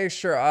just an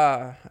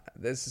extra,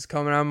 this is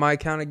coming out of my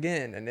account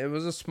again. And it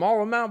was a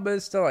small amount, but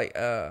it's still like,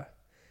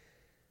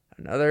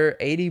 another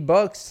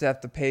 $80 to have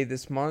to pay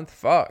this month.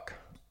 Fuck.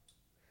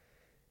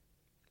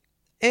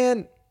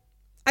 And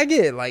I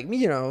get it. Like,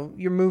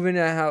 you're moving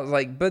in a house.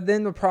 Like, but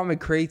then the problem, it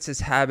creates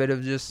this habit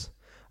of just,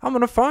 I'm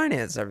going to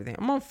finance everything.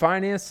 I'm going to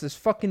finance this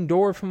fucking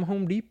door from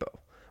Home Depot.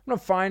 I'm going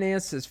to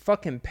finance this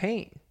fucking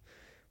paint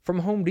from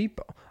Home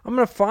Depot. I'm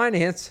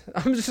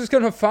just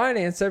going to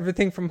finance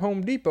everything from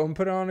Home Depot and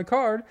put it on a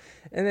card.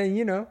 And then,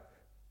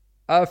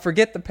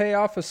 forget the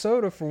payoff of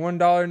soda for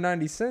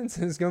 $1.90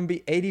 and it's gonna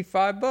be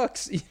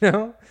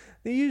 $85.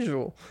 The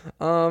usual.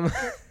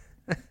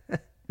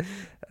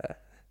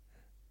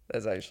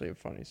 That's actually a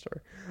funny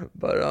story,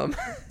 but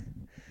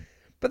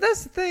but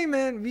that's the thing,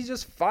 man. We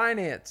just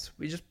finance.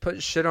 We just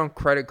put shit on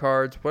credit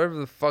cards, whatever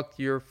the fuck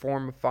your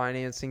form of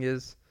financing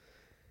is.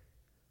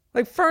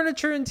 Like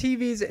furniture and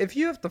TVs, if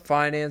you have to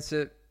finance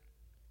it,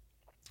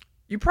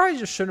 you probably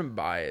just shouldn't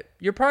buy it.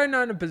 You're probably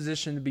not in a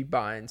position to be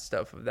buying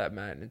stuff of that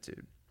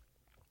magnitude.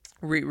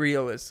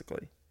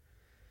 Realistically.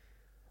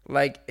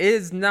 Like, it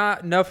is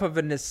not enough of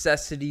a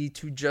necessity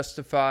to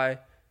justify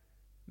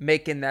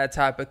making that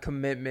type of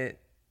commitment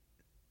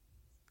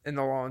in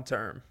the long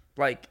term.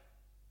 Like,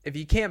 if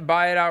you can't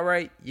buy it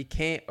outright, you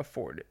can't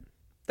afford it.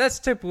 That's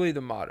typically the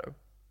motto.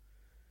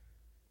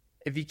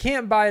 If you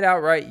can't buy it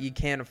outright, you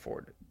can't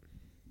afford it.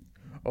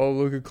 Oh,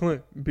 look at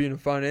Clint being a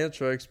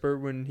financial expert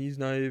when he's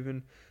not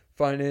even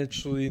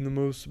financially in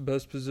the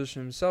best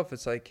position himself.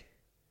 It's like,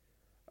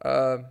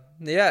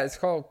 it's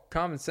called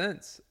common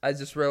sense. I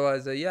just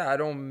realized that, I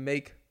don't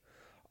make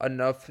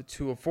enough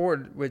to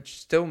afford,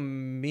 which still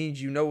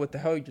means you know what the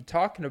hell you're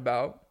talking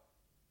about.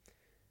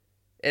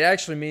 It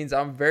actually means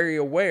I'm very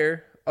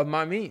aware of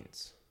my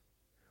means,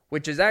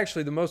 which is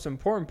actually the most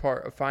important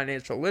part of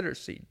financial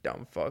literacy,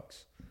 dumb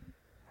fucks.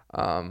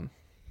 But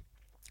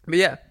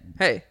yeah,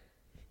 hey.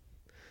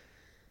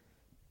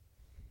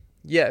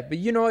 Yeah, but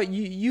you know what?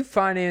 You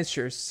finance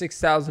your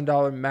 $6,000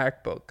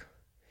 MacBook,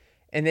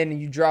 and then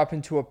you drop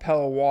into a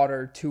pail of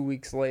water 2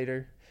 weeks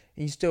later,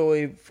 and you still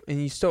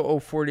owe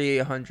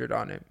 $4,800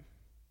 on it.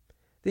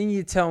 Then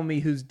you tell me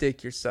whose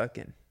dick you're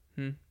sucking.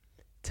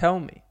 Tell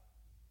me.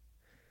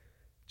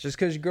 Just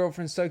because your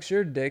girlfriend sucks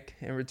your dick,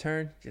 in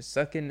return, you're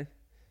sucking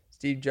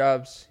Steve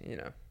Jobs,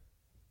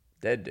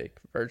 dead dick,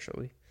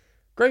 virtually.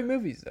 Great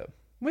movies, though.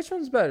 Which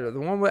one's better? The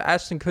one with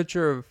Ashton Kutcher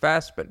or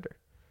Fassbender?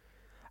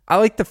 I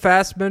like the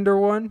Fassbender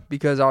one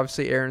because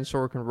obviously Aaron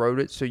Sorkin wrote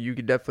it, so you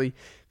could definitely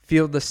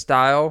feel the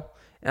style.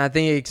 And I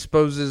think it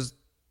exposes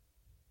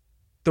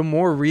the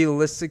more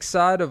realistic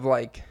side of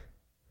like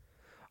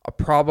a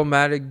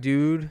problematic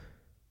dude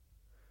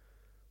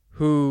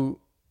who,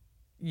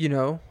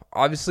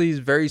 obviously is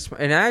very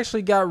smart. And I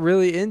actually got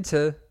really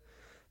into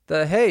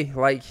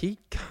he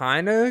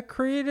kind of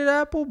created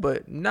Apple,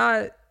 but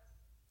not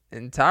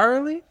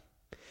entirely.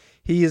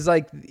 He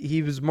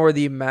was more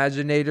the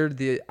imaginator,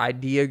 the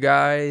idea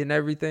guy and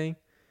everything.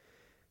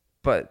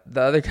 But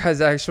the other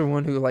guy's actually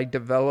one who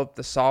developed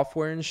the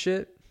software and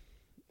shit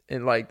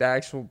and the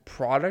actual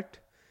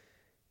product.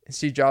 And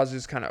Steve Jobs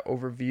just kind of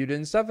overviewed it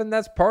and stuff. And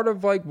that's part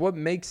of what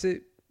makes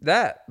it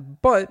that.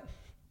 But,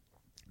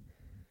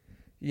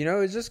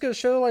 it's just going to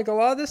show a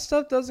lot of this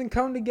stuff doesn't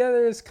come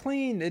together as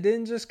clean. It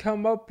didn't just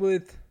come up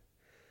with,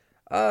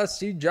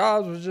 Steve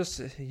Jobs was just,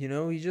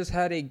 he just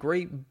had a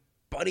great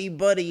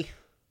buddy.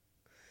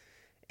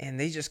 And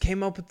they just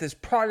came up with this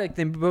product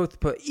and both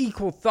put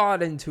equal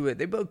thought into it.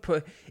 They both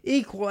put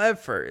equal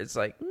effort. It's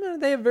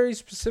they have very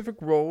specific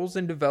roles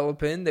in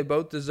developing. They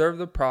both deserve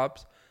the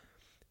props.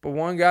 But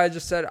one guy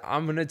just said,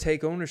 I'm going to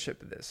take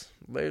ownership of this.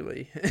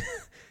 Literally.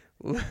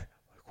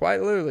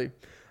 Quite literally.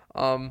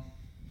 And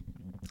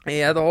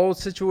yeah, the whole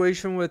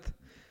situation with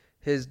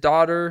his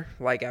daughter,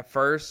 at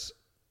first,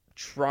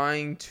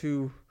 trying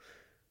to...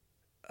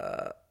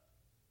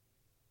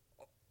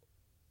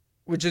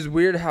 which is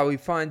weird how he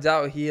finds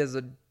out he has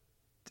a...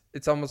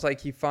 It's almost like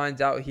he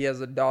finds out he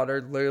has a daughter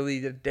literally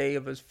the day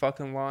of his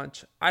fucking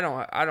launch. I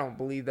don't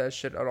believe that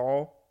shit at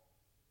all.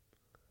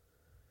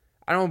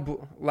 I don't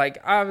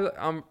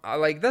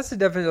that's the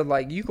definition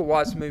of you could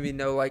watch the movie and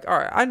know all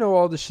right, I know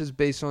all this shit's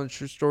based on a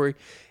true story,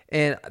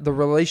 and the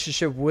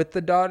relationship with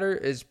the daughter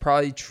is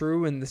probably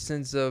true in the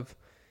sense of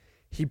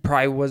he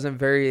probably wasn't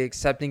very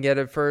accepting it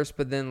at first,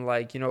 but then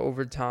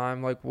over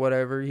time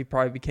whatever, he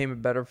probably became a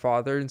better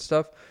father and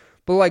stuff.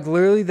 But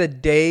literally the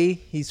day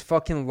he's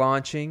fucking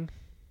launching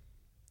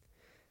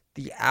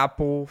the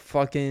Apple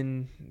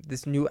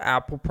this new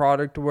Apple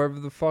product or whatever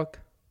the fuck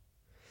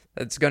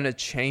that's gonna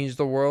change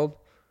the world,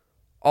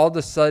 all of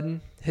a sudden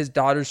his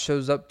daughter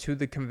shows up to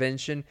the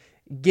convention,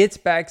 gets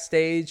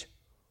backstage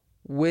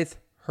with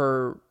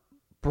her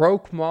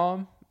broke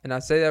mom, and I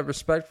say that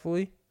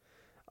respectfully,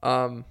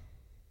 and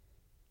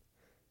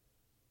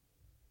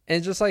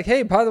just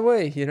hey, by the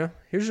way,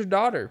 here's your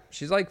daughter,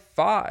 she's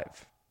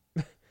 5.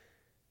 Are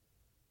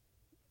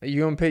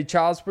you gonna pay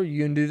child support?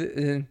 You gonna do this?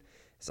 And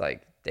it's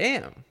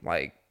damn,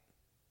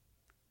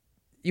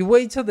 you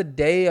wait till the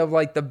day of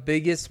the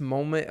biggest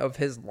moment of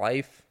his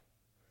life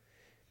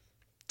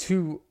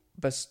to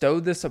bestow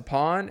this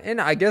upon. And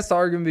I guess the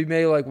argument be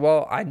made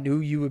well, I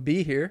knew you would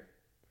be here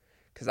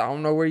because I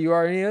don't know where you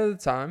are any other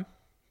time.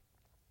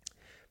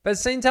 But at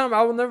the same time,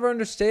 I will never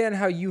understand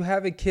how you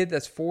have a kid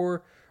that's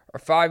 4 or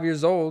 5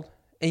 years old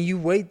and you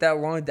wait that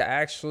long to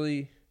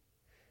actually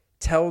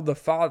tell the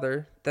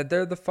father that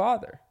they're the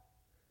father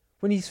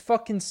when he's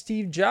fucking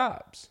Steve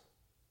Jobs.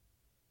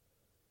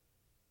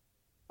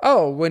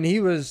 Oh, when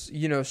he was,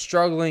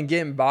 struggling,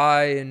 getting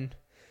by and,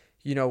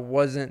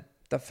 wasn't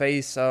the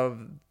face of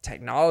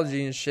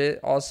technology and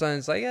shit. All of a sudden,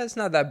 it's like, yeah, it's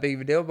not that big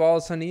of a deal, but all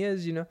of a sudden he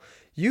is, you know.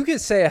 You can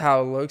say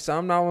how it looks.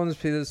 I'm not one of those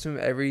people that assume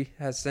every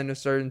has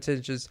sinister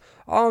intentions.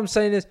 All I'm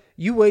saying is,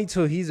 you wait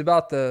till he's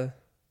about to,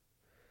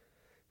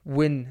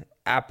 when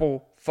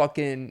Apple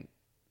fucking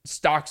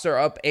stocks are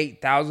up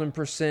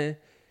 8,000%.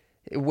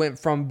 It went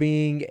from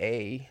being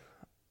a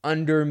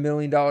under $1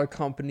 million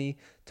company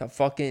to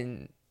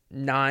fucking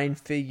 9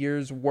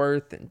 figures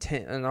worth and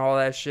 10 and all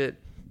that shit.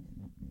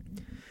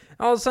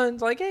 All of a sudden,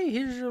 it's like, hey,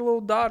 here's your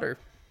little daughter.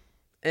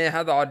 And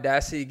have the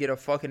audacity to get a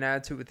fucking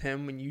attitude with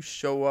him when you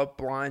show up,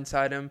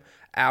 blindside him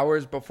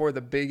hours before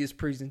the biggest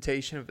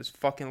presentation of his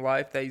fucking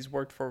life that he's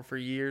worked for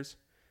years.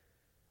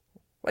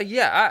 Like,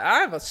 yeah, I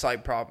have a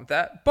slight problem with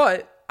that,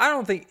 but I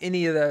don't think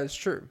any of that is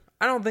true.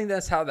 I don't think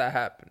that's how that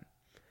happened.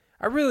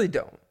 I really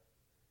don't.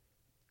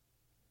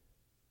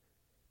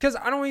 Because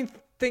I don't even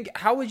think,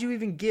 how would you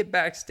even get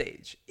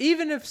backstage?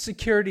 Even if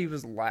security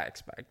was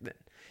lax back then.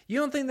 You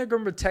don't think they're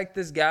going to protect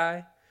this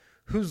guy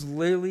who's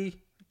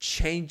literally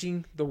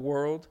changing the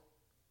world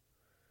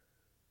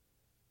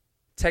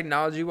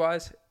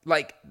technology-wise?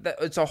 Like,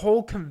 it's a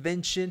whole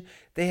convention.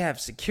 They have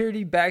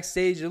security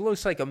backstage. It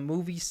looks like a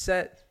movie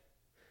set.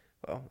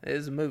 Well, it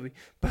is a movie.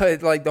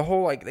 But, like, the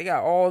whole, like, they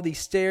got all these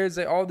stairs,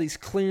 all these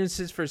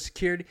clearances for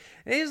security.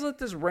 And they just let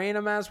this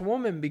random-ass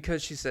woman,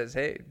 because she says,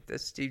 hey,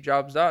 that's Steve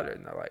Jobs' daughter.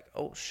 And they're like,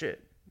 oh,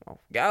 shit.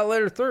 Well, gotta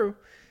let her through.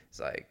 It's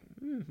like,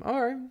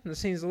 all right. This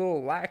seems a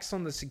little lax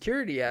on the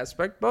security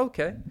aspect, but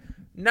okay.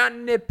 Not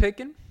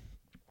nitpicking.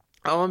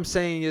 All I'm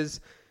saying is,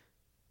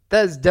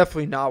 that is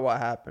definitely not what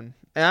happened.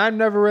 And I've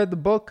never read the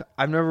book.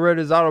 I've never read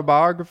his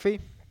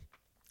autobiography.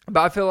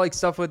 But I feel like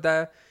stuff with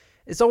that,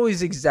 it's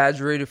always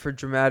exaggerated for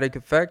dramatic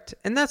effect,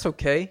 and that's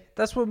okay.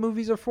 That's what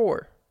movies are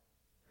for.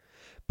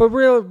 But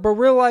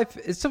real life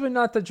is simply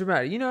not that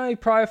dramatic. You know how he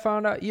probably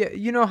found out? Yeah,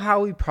 you know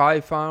how he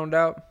probably found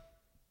out?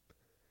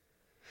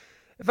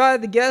 If I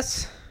had to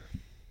guess,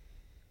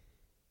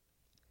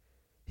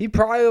 he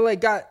probably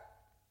like got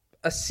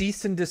a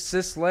cease and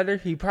desist letter.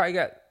 He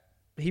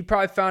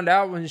probably found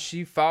out when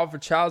she filed for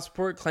child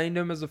support, claimed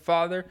him as a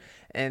father,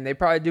 and they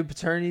probably do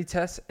paternity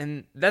tests.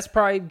 And that's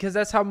probably because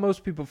that's how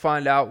most people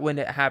find out when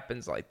it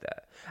happens like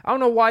that. I don't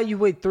know why you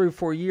wait 3 or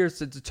 4 years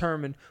to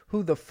determine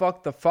who the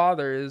fuck the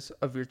father is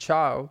of your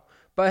child.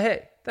 But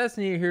hey, that's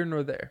neither here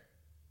nor there.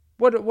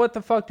 What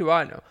the fuck do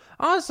I know?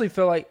 I honestly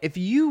feel like if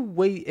you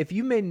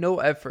made no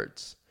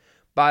efforts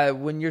by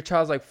when your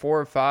child's like 4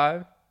 or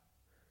 5,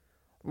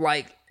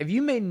 like if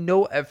you made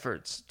no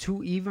efforts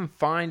to even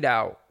find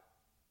out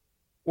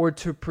or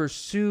to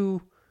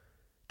pursue,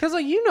 because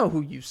like you know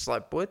who you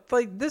slept with,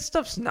 like this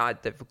stuff's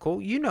not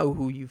difficult. You know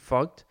who you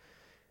fucked.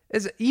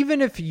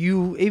 Even if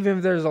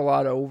there's a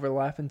lot of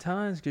overlapping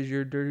times because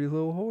you're a dirty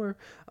little whore.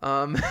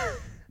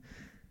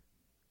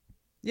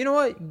 You know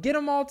what? Get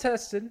them all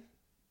tested.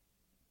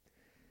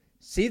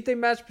 See if they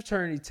match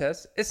paternity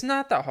tests. It's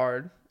not that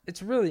hard.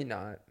 It's really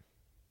not.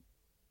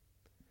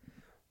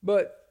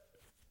 But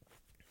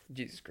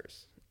Jesus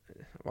Christ.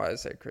 Why did I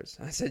say Chris?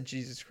 I said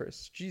Jesus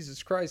Christ.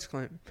 Jesus Christ,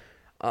 Clint.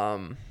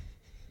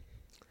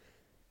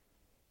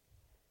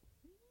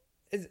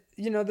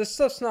 This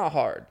stuff's not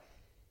hard.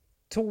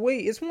 To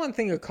wait, it's one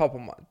thing a couple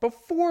months, but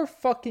 4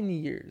 fucking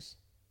years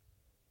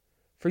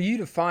for you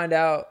to find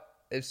out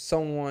if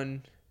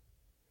someone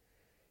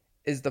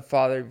is the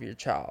father of your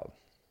child.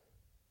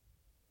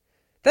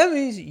 That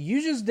means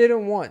you just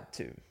didn't want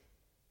to.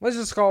 Let's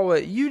just call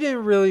it, you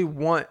didn't really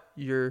want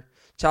your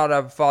child to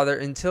have a father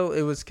until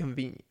it was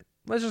convenient.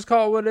 Let's just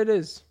call it what it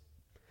is.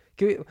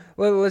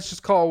 Let's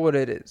just call it what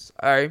it is.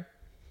 All right.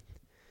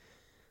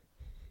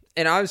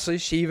 And obviously,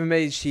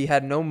 she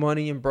had no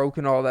money and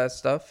broken all that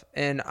stuff.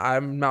 And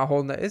I'm not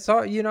holding that. It's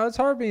hard, it's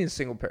hard being a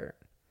single parent.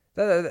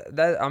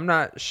 That I'm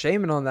not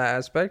shaming on that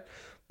aspect.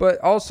 But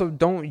also,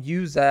 don't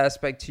use that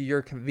aspect to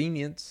your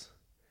convenience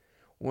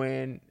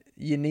when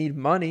you need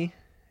money.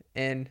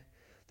 And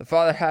the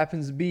father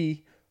happens to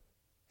be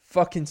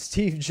fucking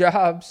Steve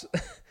Jobs.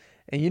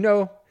 And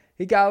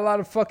he got a lot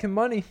of fucking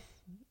money.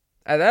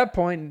 At that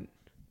point,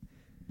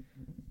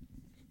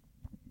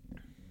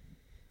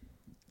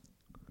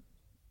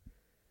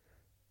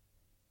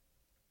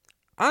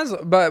 honestly,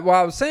 but what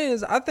I was saying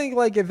is, I think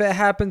like if it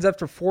happens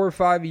after 4 or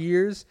 5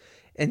 years,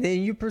 and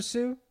then you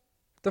pursue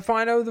to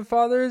find out who the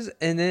father is,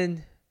 and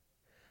then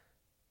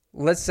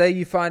let's say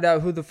you find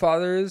out who the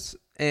father is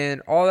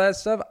and all that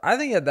stuff, I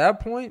think at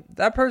that point,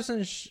 that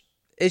person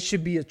it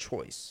should be a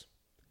choice.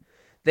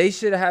 They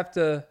should have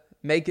to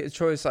make a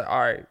choice like,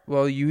 all right,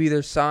 well, you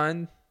either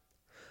sign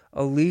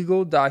a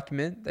legal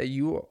document that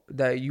you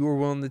were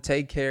willing to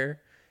take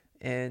care,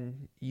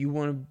 and you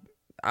want to,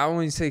 I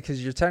only say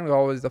because you're technically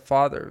always the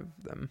father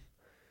of them,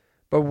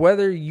 but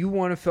whether you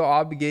want to feel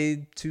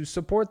obligated to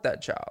support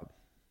that child.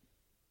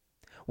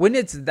 When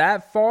it's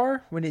that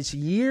far, when it's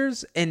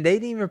years and they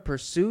didn't even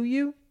pursue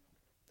you,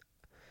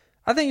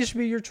 I think it should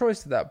be your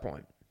choice at that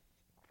point.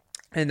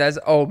 And that's,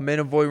 men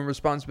avoiding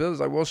responsibility.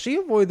 It's like, well, she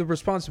avoided the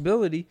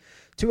responsibility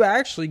to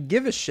actually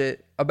give a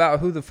shit about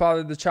who the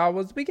father of the child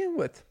was to begin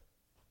with.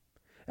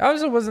 It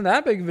obviously wasn't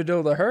that big of a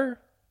deal to her.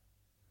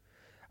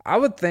 I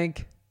would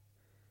think,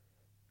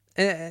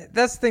 and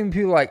that's the thing,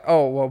 people like,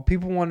 oh, well,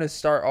 people want to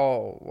start,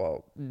 oh,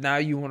 well, now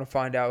you want to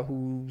find out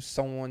who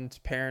someone's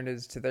parent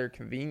is to their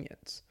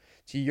convenience,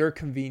 to your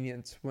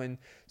convenience, when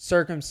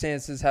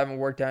circumstances haven't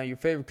worked out in your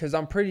favor. Because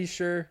I'm pretty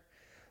sure,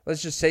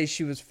 let's just say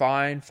she was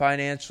fine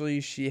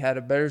financially, she had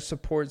a better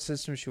support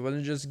system, she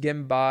wasn't just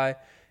getting by,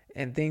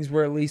 and things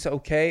were at least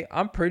okay.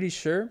 I'm pretty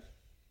sure.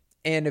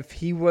 And if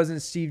he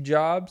wasn't Steve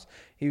Jobs,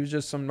 he was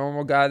just some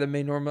normal guy that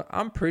made normal,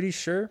 I'm pretty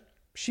sure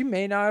she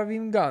may not have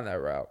even gone that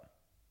route.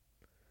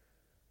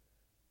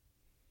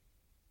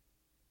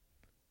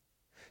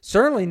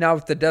 Certainly not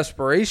with the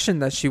desperation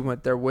that she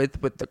went there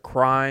with the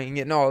crying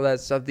and all that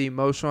stuff, the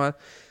emotional.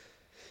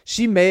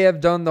 She may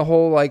have done the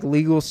whole like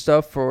legal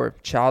stuff for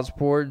child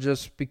support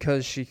just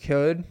because she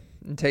could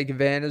and take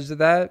advantage of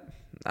that.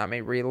 I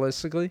mean,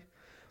 realistically.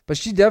 But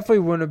she definitely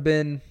wouldn't have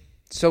been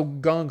so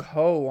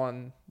gung-ho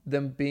on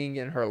them being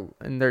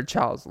in their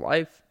child's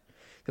life.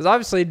 Because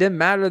obviously it didn't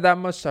matter that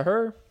much to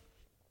her.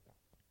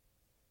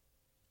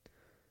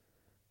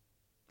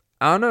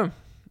 I don't know.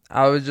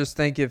 I would just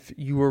think if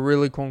you were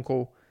really quote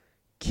unquote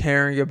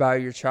caring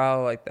about your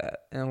child like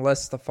that,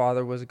 unless the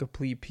father was a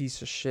complete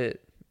piece of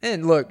shit.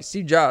 And look,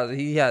 Steve Jobs,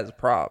 he has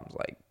problems.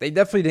 Like, they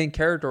definitely didn't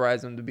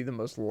characterize him to be the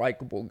most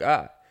likable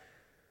guy.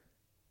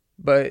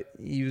 But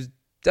he was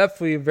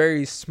definitely a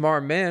very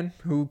smart man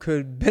who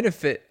could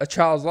benefit a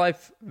child's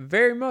life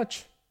very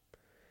much.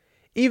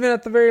 Even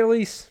at the very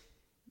least,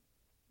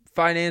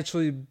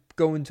 financially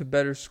going to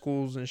better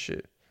schools and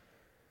shit.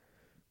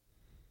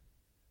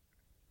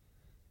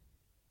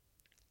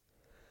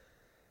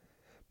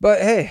 But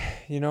hey,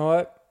 you know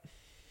what?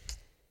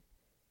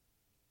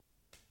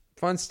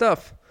 Fun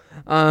stuff.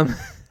 Went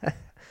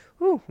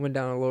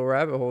down a little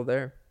rabbit hole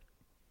there.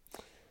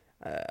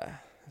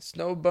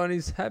 Snow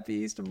bunnies, happy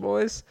Easter,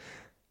 boys.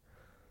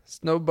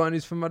 Snow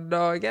bunnies for my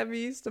dog, happy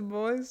Easter,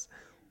 boys.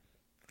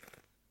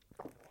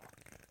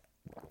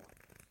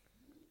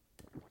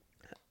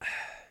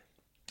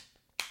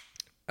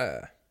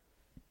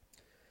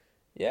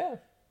 Yeah.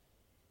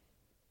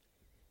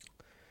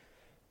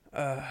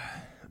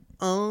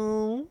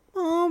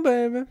 Oh,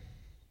 baby.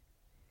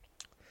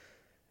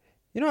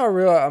 You know, I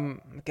realize,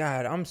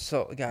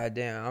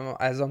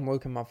 as I'm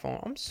looking at my phone,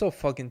 I'm so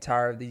fucking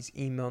tired of these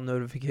email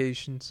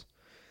notifications.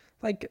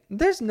 Like,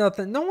 there's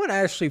nothing, no one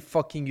actually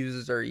fucking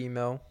uses their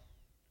email.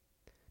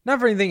 Not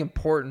for anything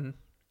important.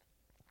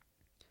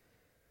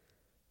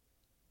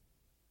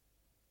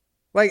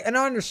 Like, and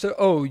I understand,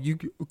 all you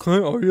have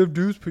to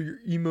do is put your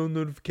email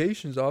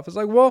notifications off. It's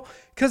like, well,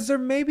 because there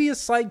may be a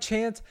slight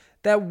chance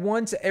that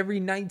once every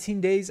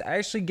 19 days, I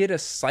actually get a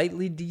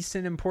slightly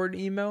decent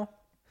important email.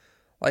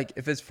 Like,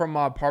 if it's from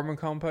my apartment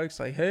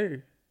complex, like,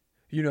 hey,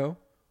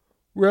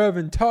 we're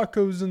having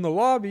tacos in the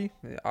lobby.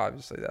 Yeah,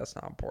 obviously, that's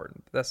not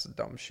important. That's the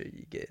dumb shit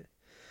you get.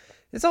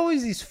 It's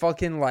always these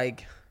fucking,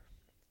 like,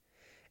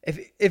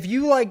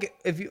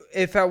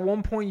 if at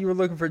one point you were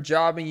looking for a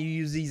job and you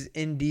use these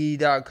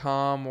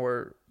Indeed.com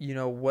or,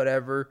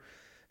 whatever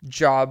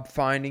job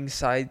finding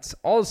sites,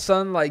 all of a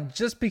sudden, like,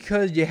 just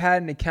because you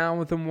had an account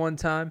with them one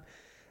time,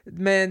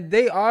 man,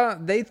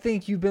 they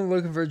think you've been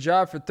looking for a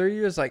job for 3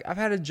 years. Like, I've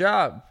had a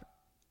job.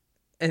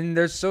 And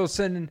they're still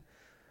sending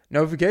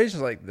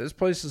notifications like, this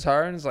place is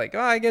hiring. It's like,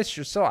 oh, I guess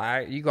you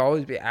can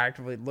always be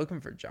actively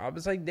looking for a job.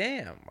 It's like,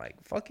 damn, like,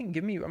 fucking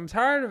I'm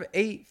tired of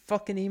 8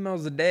 fucking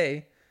emails a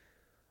day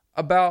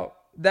about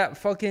that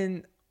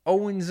fucking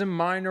Owens and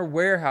Minor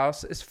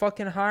warehouse is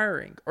fucking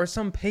hiring, or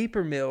some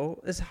paper mill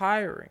is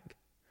hiring,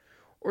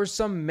 or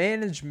some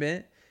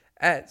management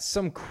at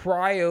some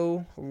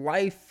cryo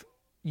life,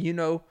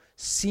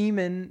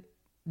 semen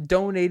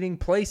donating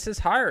place is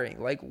hiring.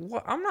 Like,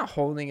 what? I'm not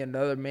holding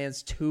another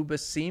man's tube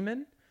of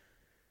semen.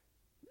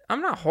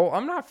 I'm not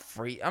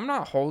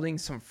holding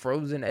some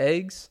frozen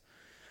eggs.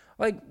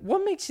 Like,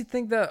 what makes you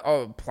think that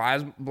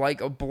plasma,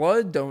 like a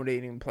blood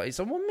donating place?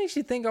 So what makes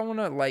you think I want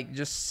to, like,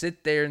 just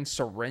sit there in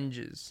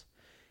syringes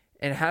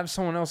and have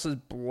someone else's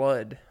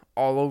blood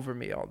all over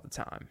me all the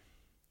time?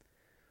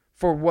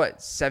 For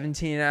what,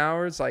 17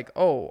 hours? Like,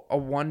 oh, a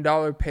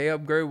 $1 pay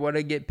upgrade, what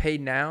I get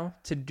paid now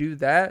to do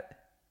that?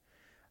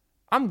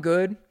 I'm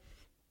good.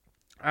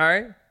 All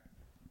right.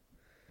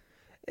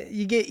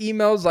 You get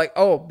emails like,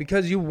 oh,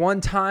 because you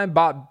one time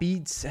bought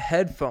Beats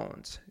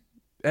headphones.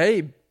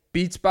 Hey,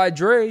 Beats by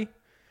Dre,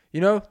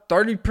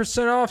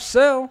 30% off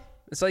sale.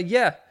 It's like,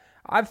 yeah,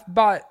 I've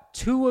bought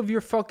 2 of your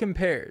fucking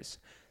pairs.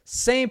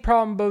 Same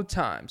problem both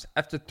times.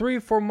 After 3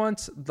 or 4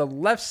 months, the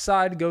left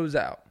side goes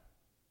out.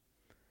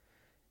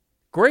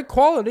 Great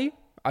quality.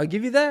 I'll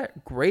give you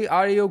that. Great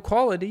audio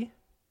quality.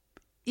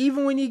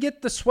 Even when you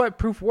get the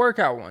sweat-proof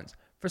workout ones.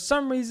 For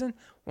some reason,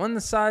 one of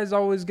the sides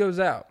always goes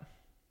out.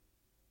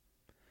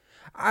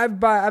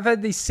 I've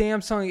had these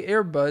Samsung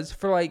earbuds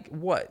for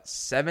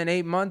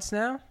 7-8 months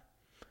now.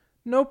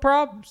 No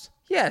problems.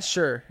 Yeah,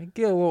 sure,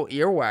 get a little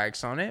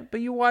earwax on it, but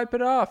you wipe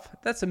it off.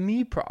 That's a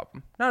me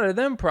problem, not a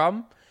them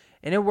problem.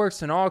 And it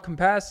works in all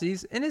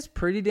capacities, and it's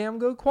pretty damn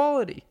good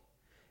quality.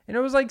 And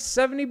it was like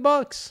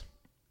 $70.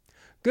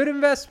 Good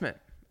investment,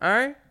 all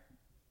right?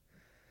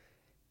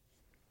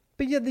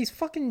 But yeah, these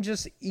fucking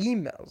just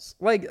emails.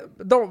 Like,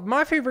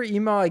 my favorite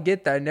email I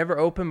get that I never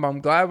open, but I'm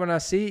glad when I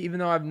see it, even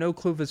though I have no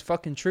clue if it's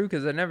fucking true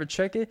because I never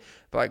check it.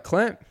 But like,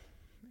 Clint,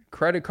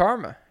 Credit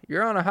Karma,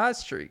 you're on a hot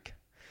streak.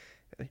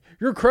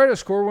 Your credit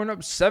score went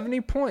up 70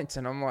 points.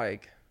 And I'm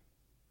like,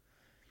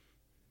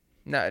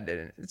 no, it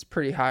didn't. It's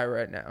pretty high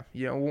right now.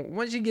 You know,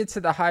 once you get to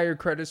the higher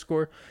credit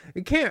score,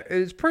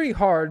 it's pretty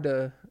hard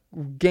to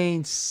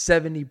gain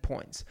 70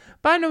 points.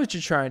 But I know what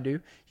you're trying to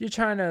do. You're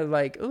trying to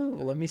like, oh,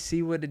 let me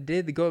see what it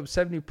did to go up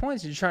 70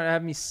 points. You're trying to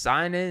have me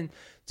sign in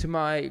to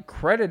my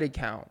credit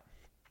account.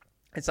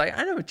 It's like,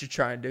 I know what you're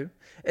trying to do.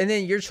 And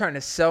then you're trying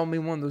to sell me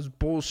one of those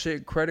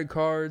bullshit credit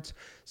cards.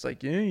 It's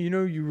like, yeah, you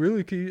know, you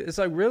really could. It's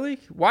like, really?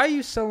 Why are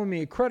you selling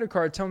me a credit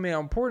card telling me how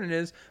important it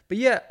is? But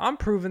yeah, I'm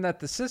proving to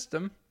the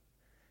system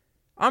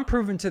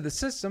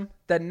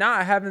that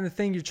not having the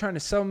thing you're trying to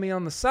sell me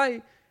on the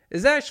site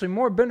is actually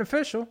more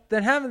beneficial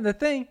than having the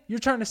thing you're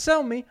trying to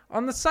sell me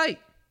on the site.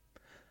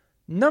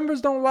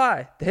 Numbers don't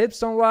lie. The hips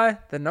don't lie.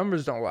 The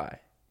numbers don't lie.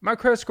 My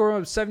credit score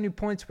was 70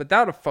 points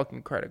without a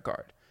fucking credit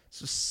card.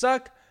 So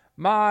suck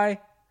my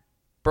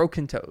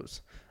broken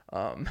toes.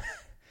 But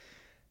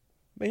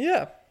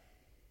yeah.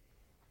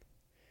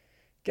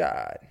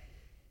 God.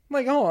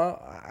 Like, hold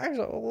on.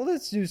 Actually,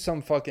 let's do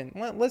some fucking...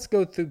 Let's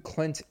go through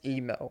Clint's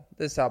email.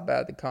 This is how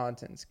bad the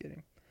content's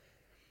getting.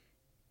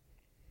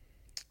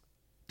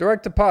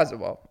 Direct deposit.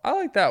 Well, I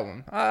like that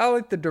one. I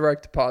like the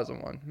direct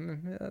deposit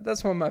one.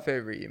 That's one of my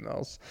favorite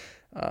emails.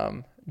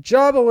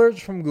 Job alerts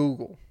from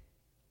Google.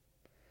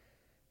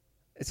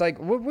 It's like,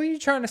 what are you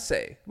trying to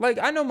say? Like,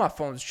 I know my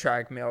phone's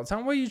tracking me all the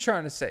time. What are you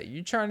trying to say?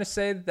 You trying to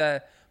say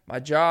that my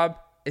job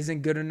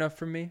isn't good enough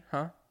for me,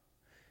 huh?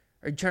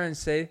 Are you trying to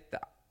say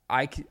that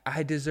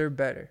I deserve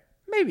better?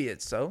 Maybe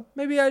it's so.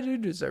 Maybe I do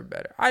deserve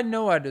better. I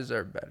know I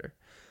deserve better.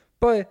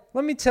 But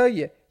let me tell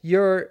you,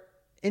 your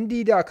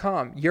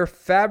Indeed.com, your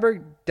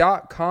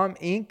Fabric.com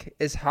Inc.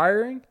 is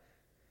hiring.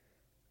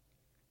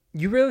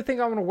 You really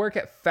think I want to work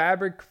at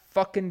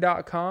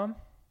Fabric.com?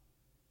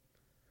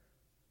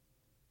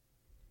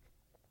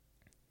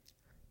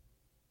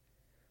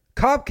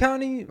 Cobb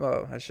County,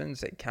 well, I shouldn't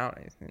say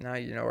county. Now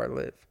you know where I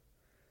live.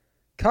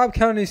 Cobb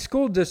County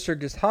School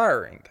District is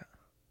hiring.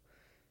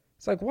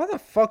 It's like, why the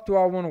fuck do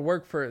I want to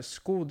work for a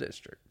school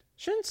district?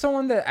 Shouldn't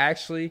someone that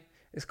actually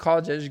is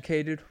college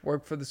educated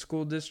work for the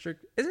school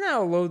district? Isn't that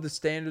how low the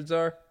standards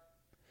are?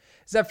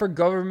 Is that for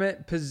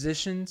government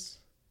positions,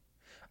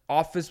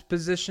 office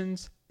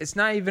positions? It's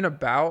not even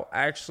about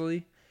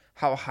actually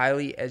how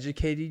highly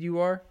educated you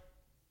are.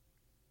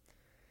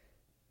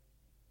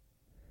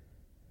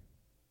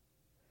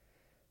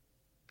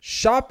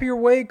 Shop your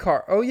way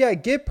car. Oh yeah,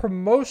 get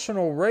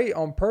promotional rate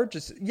on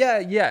purchases.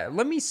 Yeah.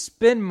 Let me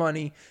spend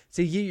money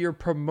to get your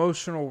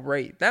promotional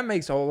rate. That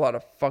makes a whole lot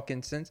of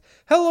fucking sense.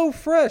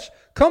 HelloFresh,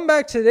 come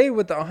back today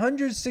with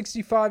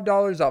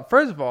 $165 off.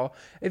 First of all,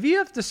 if you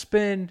have to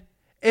spend,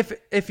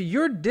 if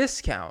your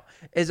discount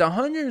is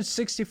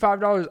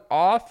 $165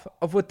 off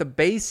of what the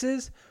base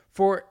is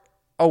for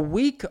a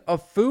week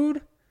of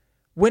food,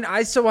 when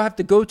I still have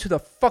to go to the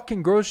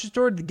fucking grocery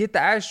store to get the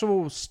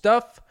actual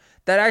stuff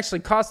that actually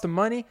costs the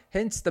money,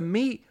 hence the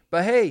meat.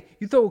 But hey,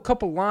 you throw a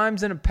couple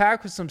limes in a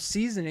pack with some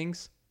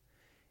seasonings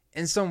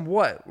and some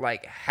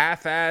like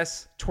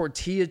half-ass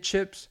tortilla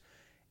chips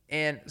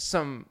and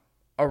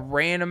a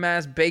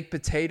random-ass baked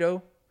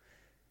potato.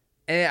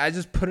 And I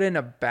just put it in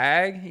a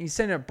bag. And you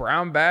send in a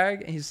brown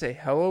bag and you say,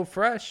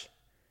 HelloFresh.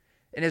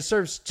 And it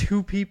serves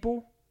 2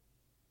 people.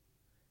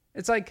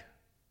 It's like,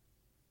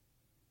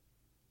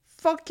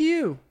 fuck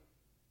you.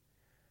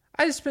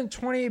 I just spent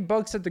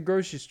 $28 at the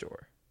grocery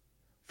store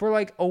for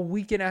like a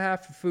week and a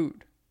half of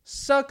food.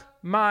 Suck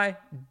my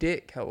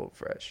dick,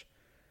 HelloFresh.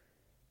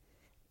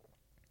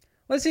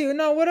 Let's see.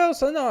 No, what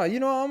else? No, you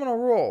know, I'm going to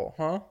roll,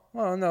 huh?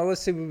 Oh, no,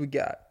 let's see what we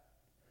got.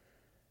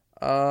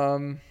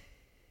 Oh,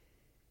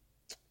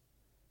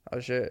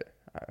 shit.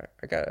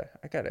 I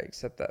gotta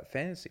accept that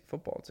fantasy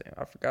football team.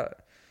 I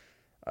forgot.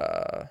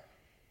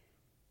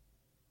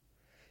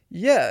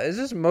 Yeah, it's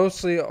just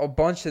mostly a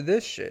bunch of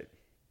this shit.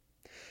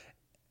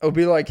 It'll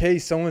be like, hey,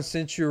 someone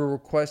sent you a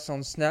request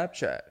on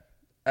Snapchat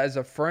as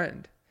a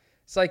friend.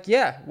 It's like,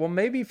 yeah, well,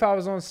 maybe if I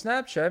was on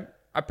Snapchat,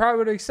 I probably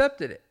would have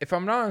accepted it. If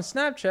I'm not on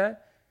Snapchat,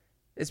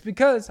 it's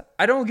because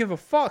I don't give a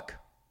fuck.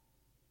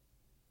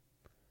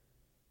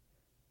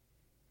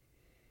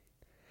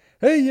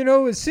 Hey, you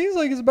know, it seems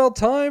like it's about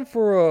time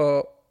for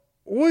a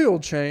oil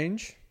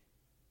change.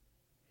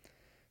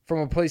 From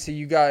a place that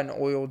you got an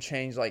oil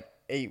change like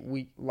 8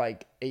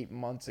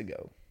 months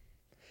ago.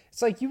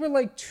 It's like you were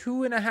like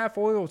 2.5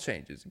 oil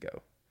changes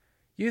ago.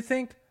 You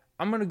think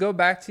I'm going to go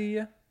back to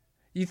you?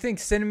 You think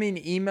sending me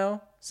an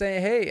email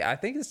saying, hey, I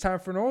think it's time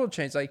for an oil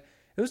change. Like,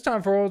 it was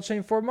time for an oil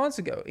change 4 months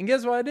ago. And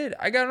guess what I did?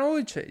 I got an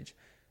oil change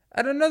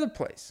at another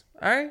place.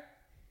 All right?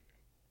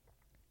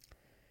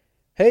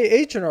 Hey,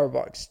 H&R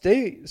Bucks,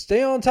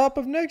 stay on top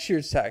of next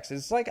year's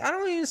taxes. It's like, I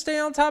don't even stay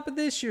on top of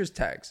this year's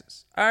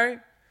taxes. All right?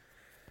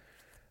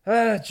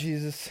 Ah,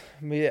 Jesus.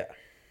 But yeah.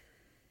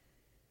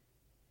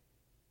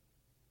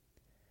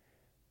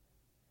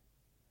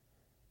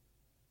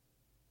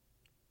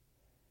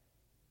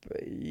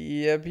 But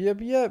yep.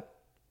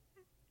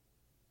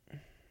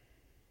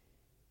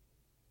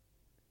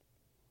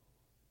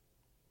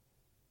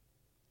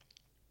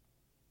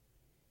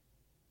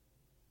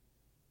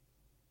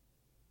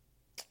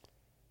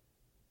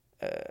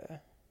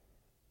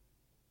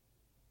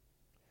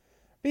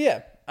 But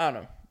yeah, I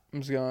don't know. I'm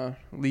just gonna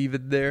leave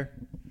it there.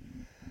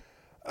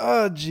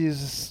 Oh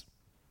Jesus.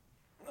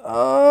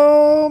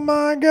 Oh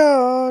my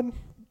God.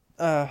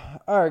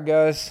 Alright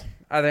guys.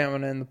 I think I'm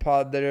gonna end the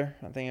pod there.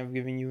 I think I've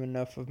given you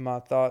enough of my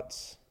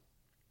thoughts.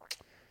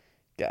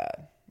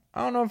 God.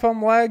 I don't know if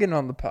I'm lagging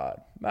on the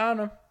pod. I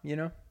don't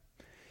know,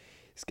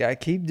 Just gotta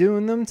keep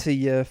doing them till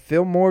you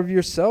feel more of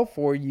yourself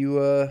or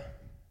you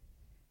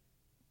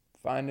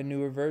find a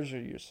newer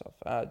version of yourself.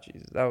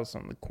 Jesus, that was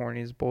some of the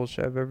corniest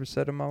bullshit I've ever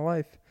said in my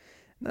life.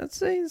 Not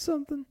saying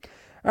something.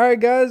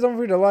 Alright guys, don't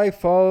forget to like,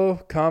 follow,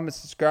 comment,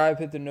 subscribe,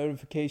 hit the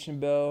notification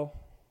bell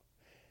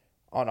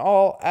on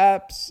all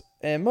apps.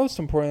 And most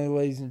importantly,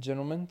 ladies and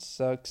gentlemen,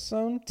 suck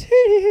some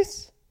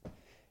titties.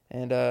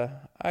 And I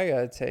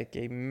gotta take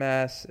a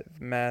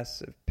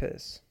massive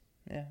piss.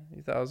 Yeah,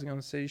 you thought I was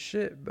gonna say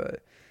shit,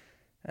 but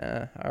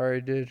I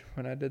already did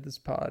when I did this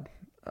pod.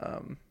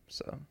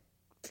 So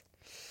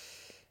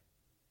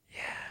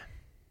yeah.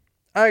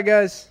 Alright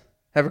guys,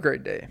 have a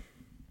great day.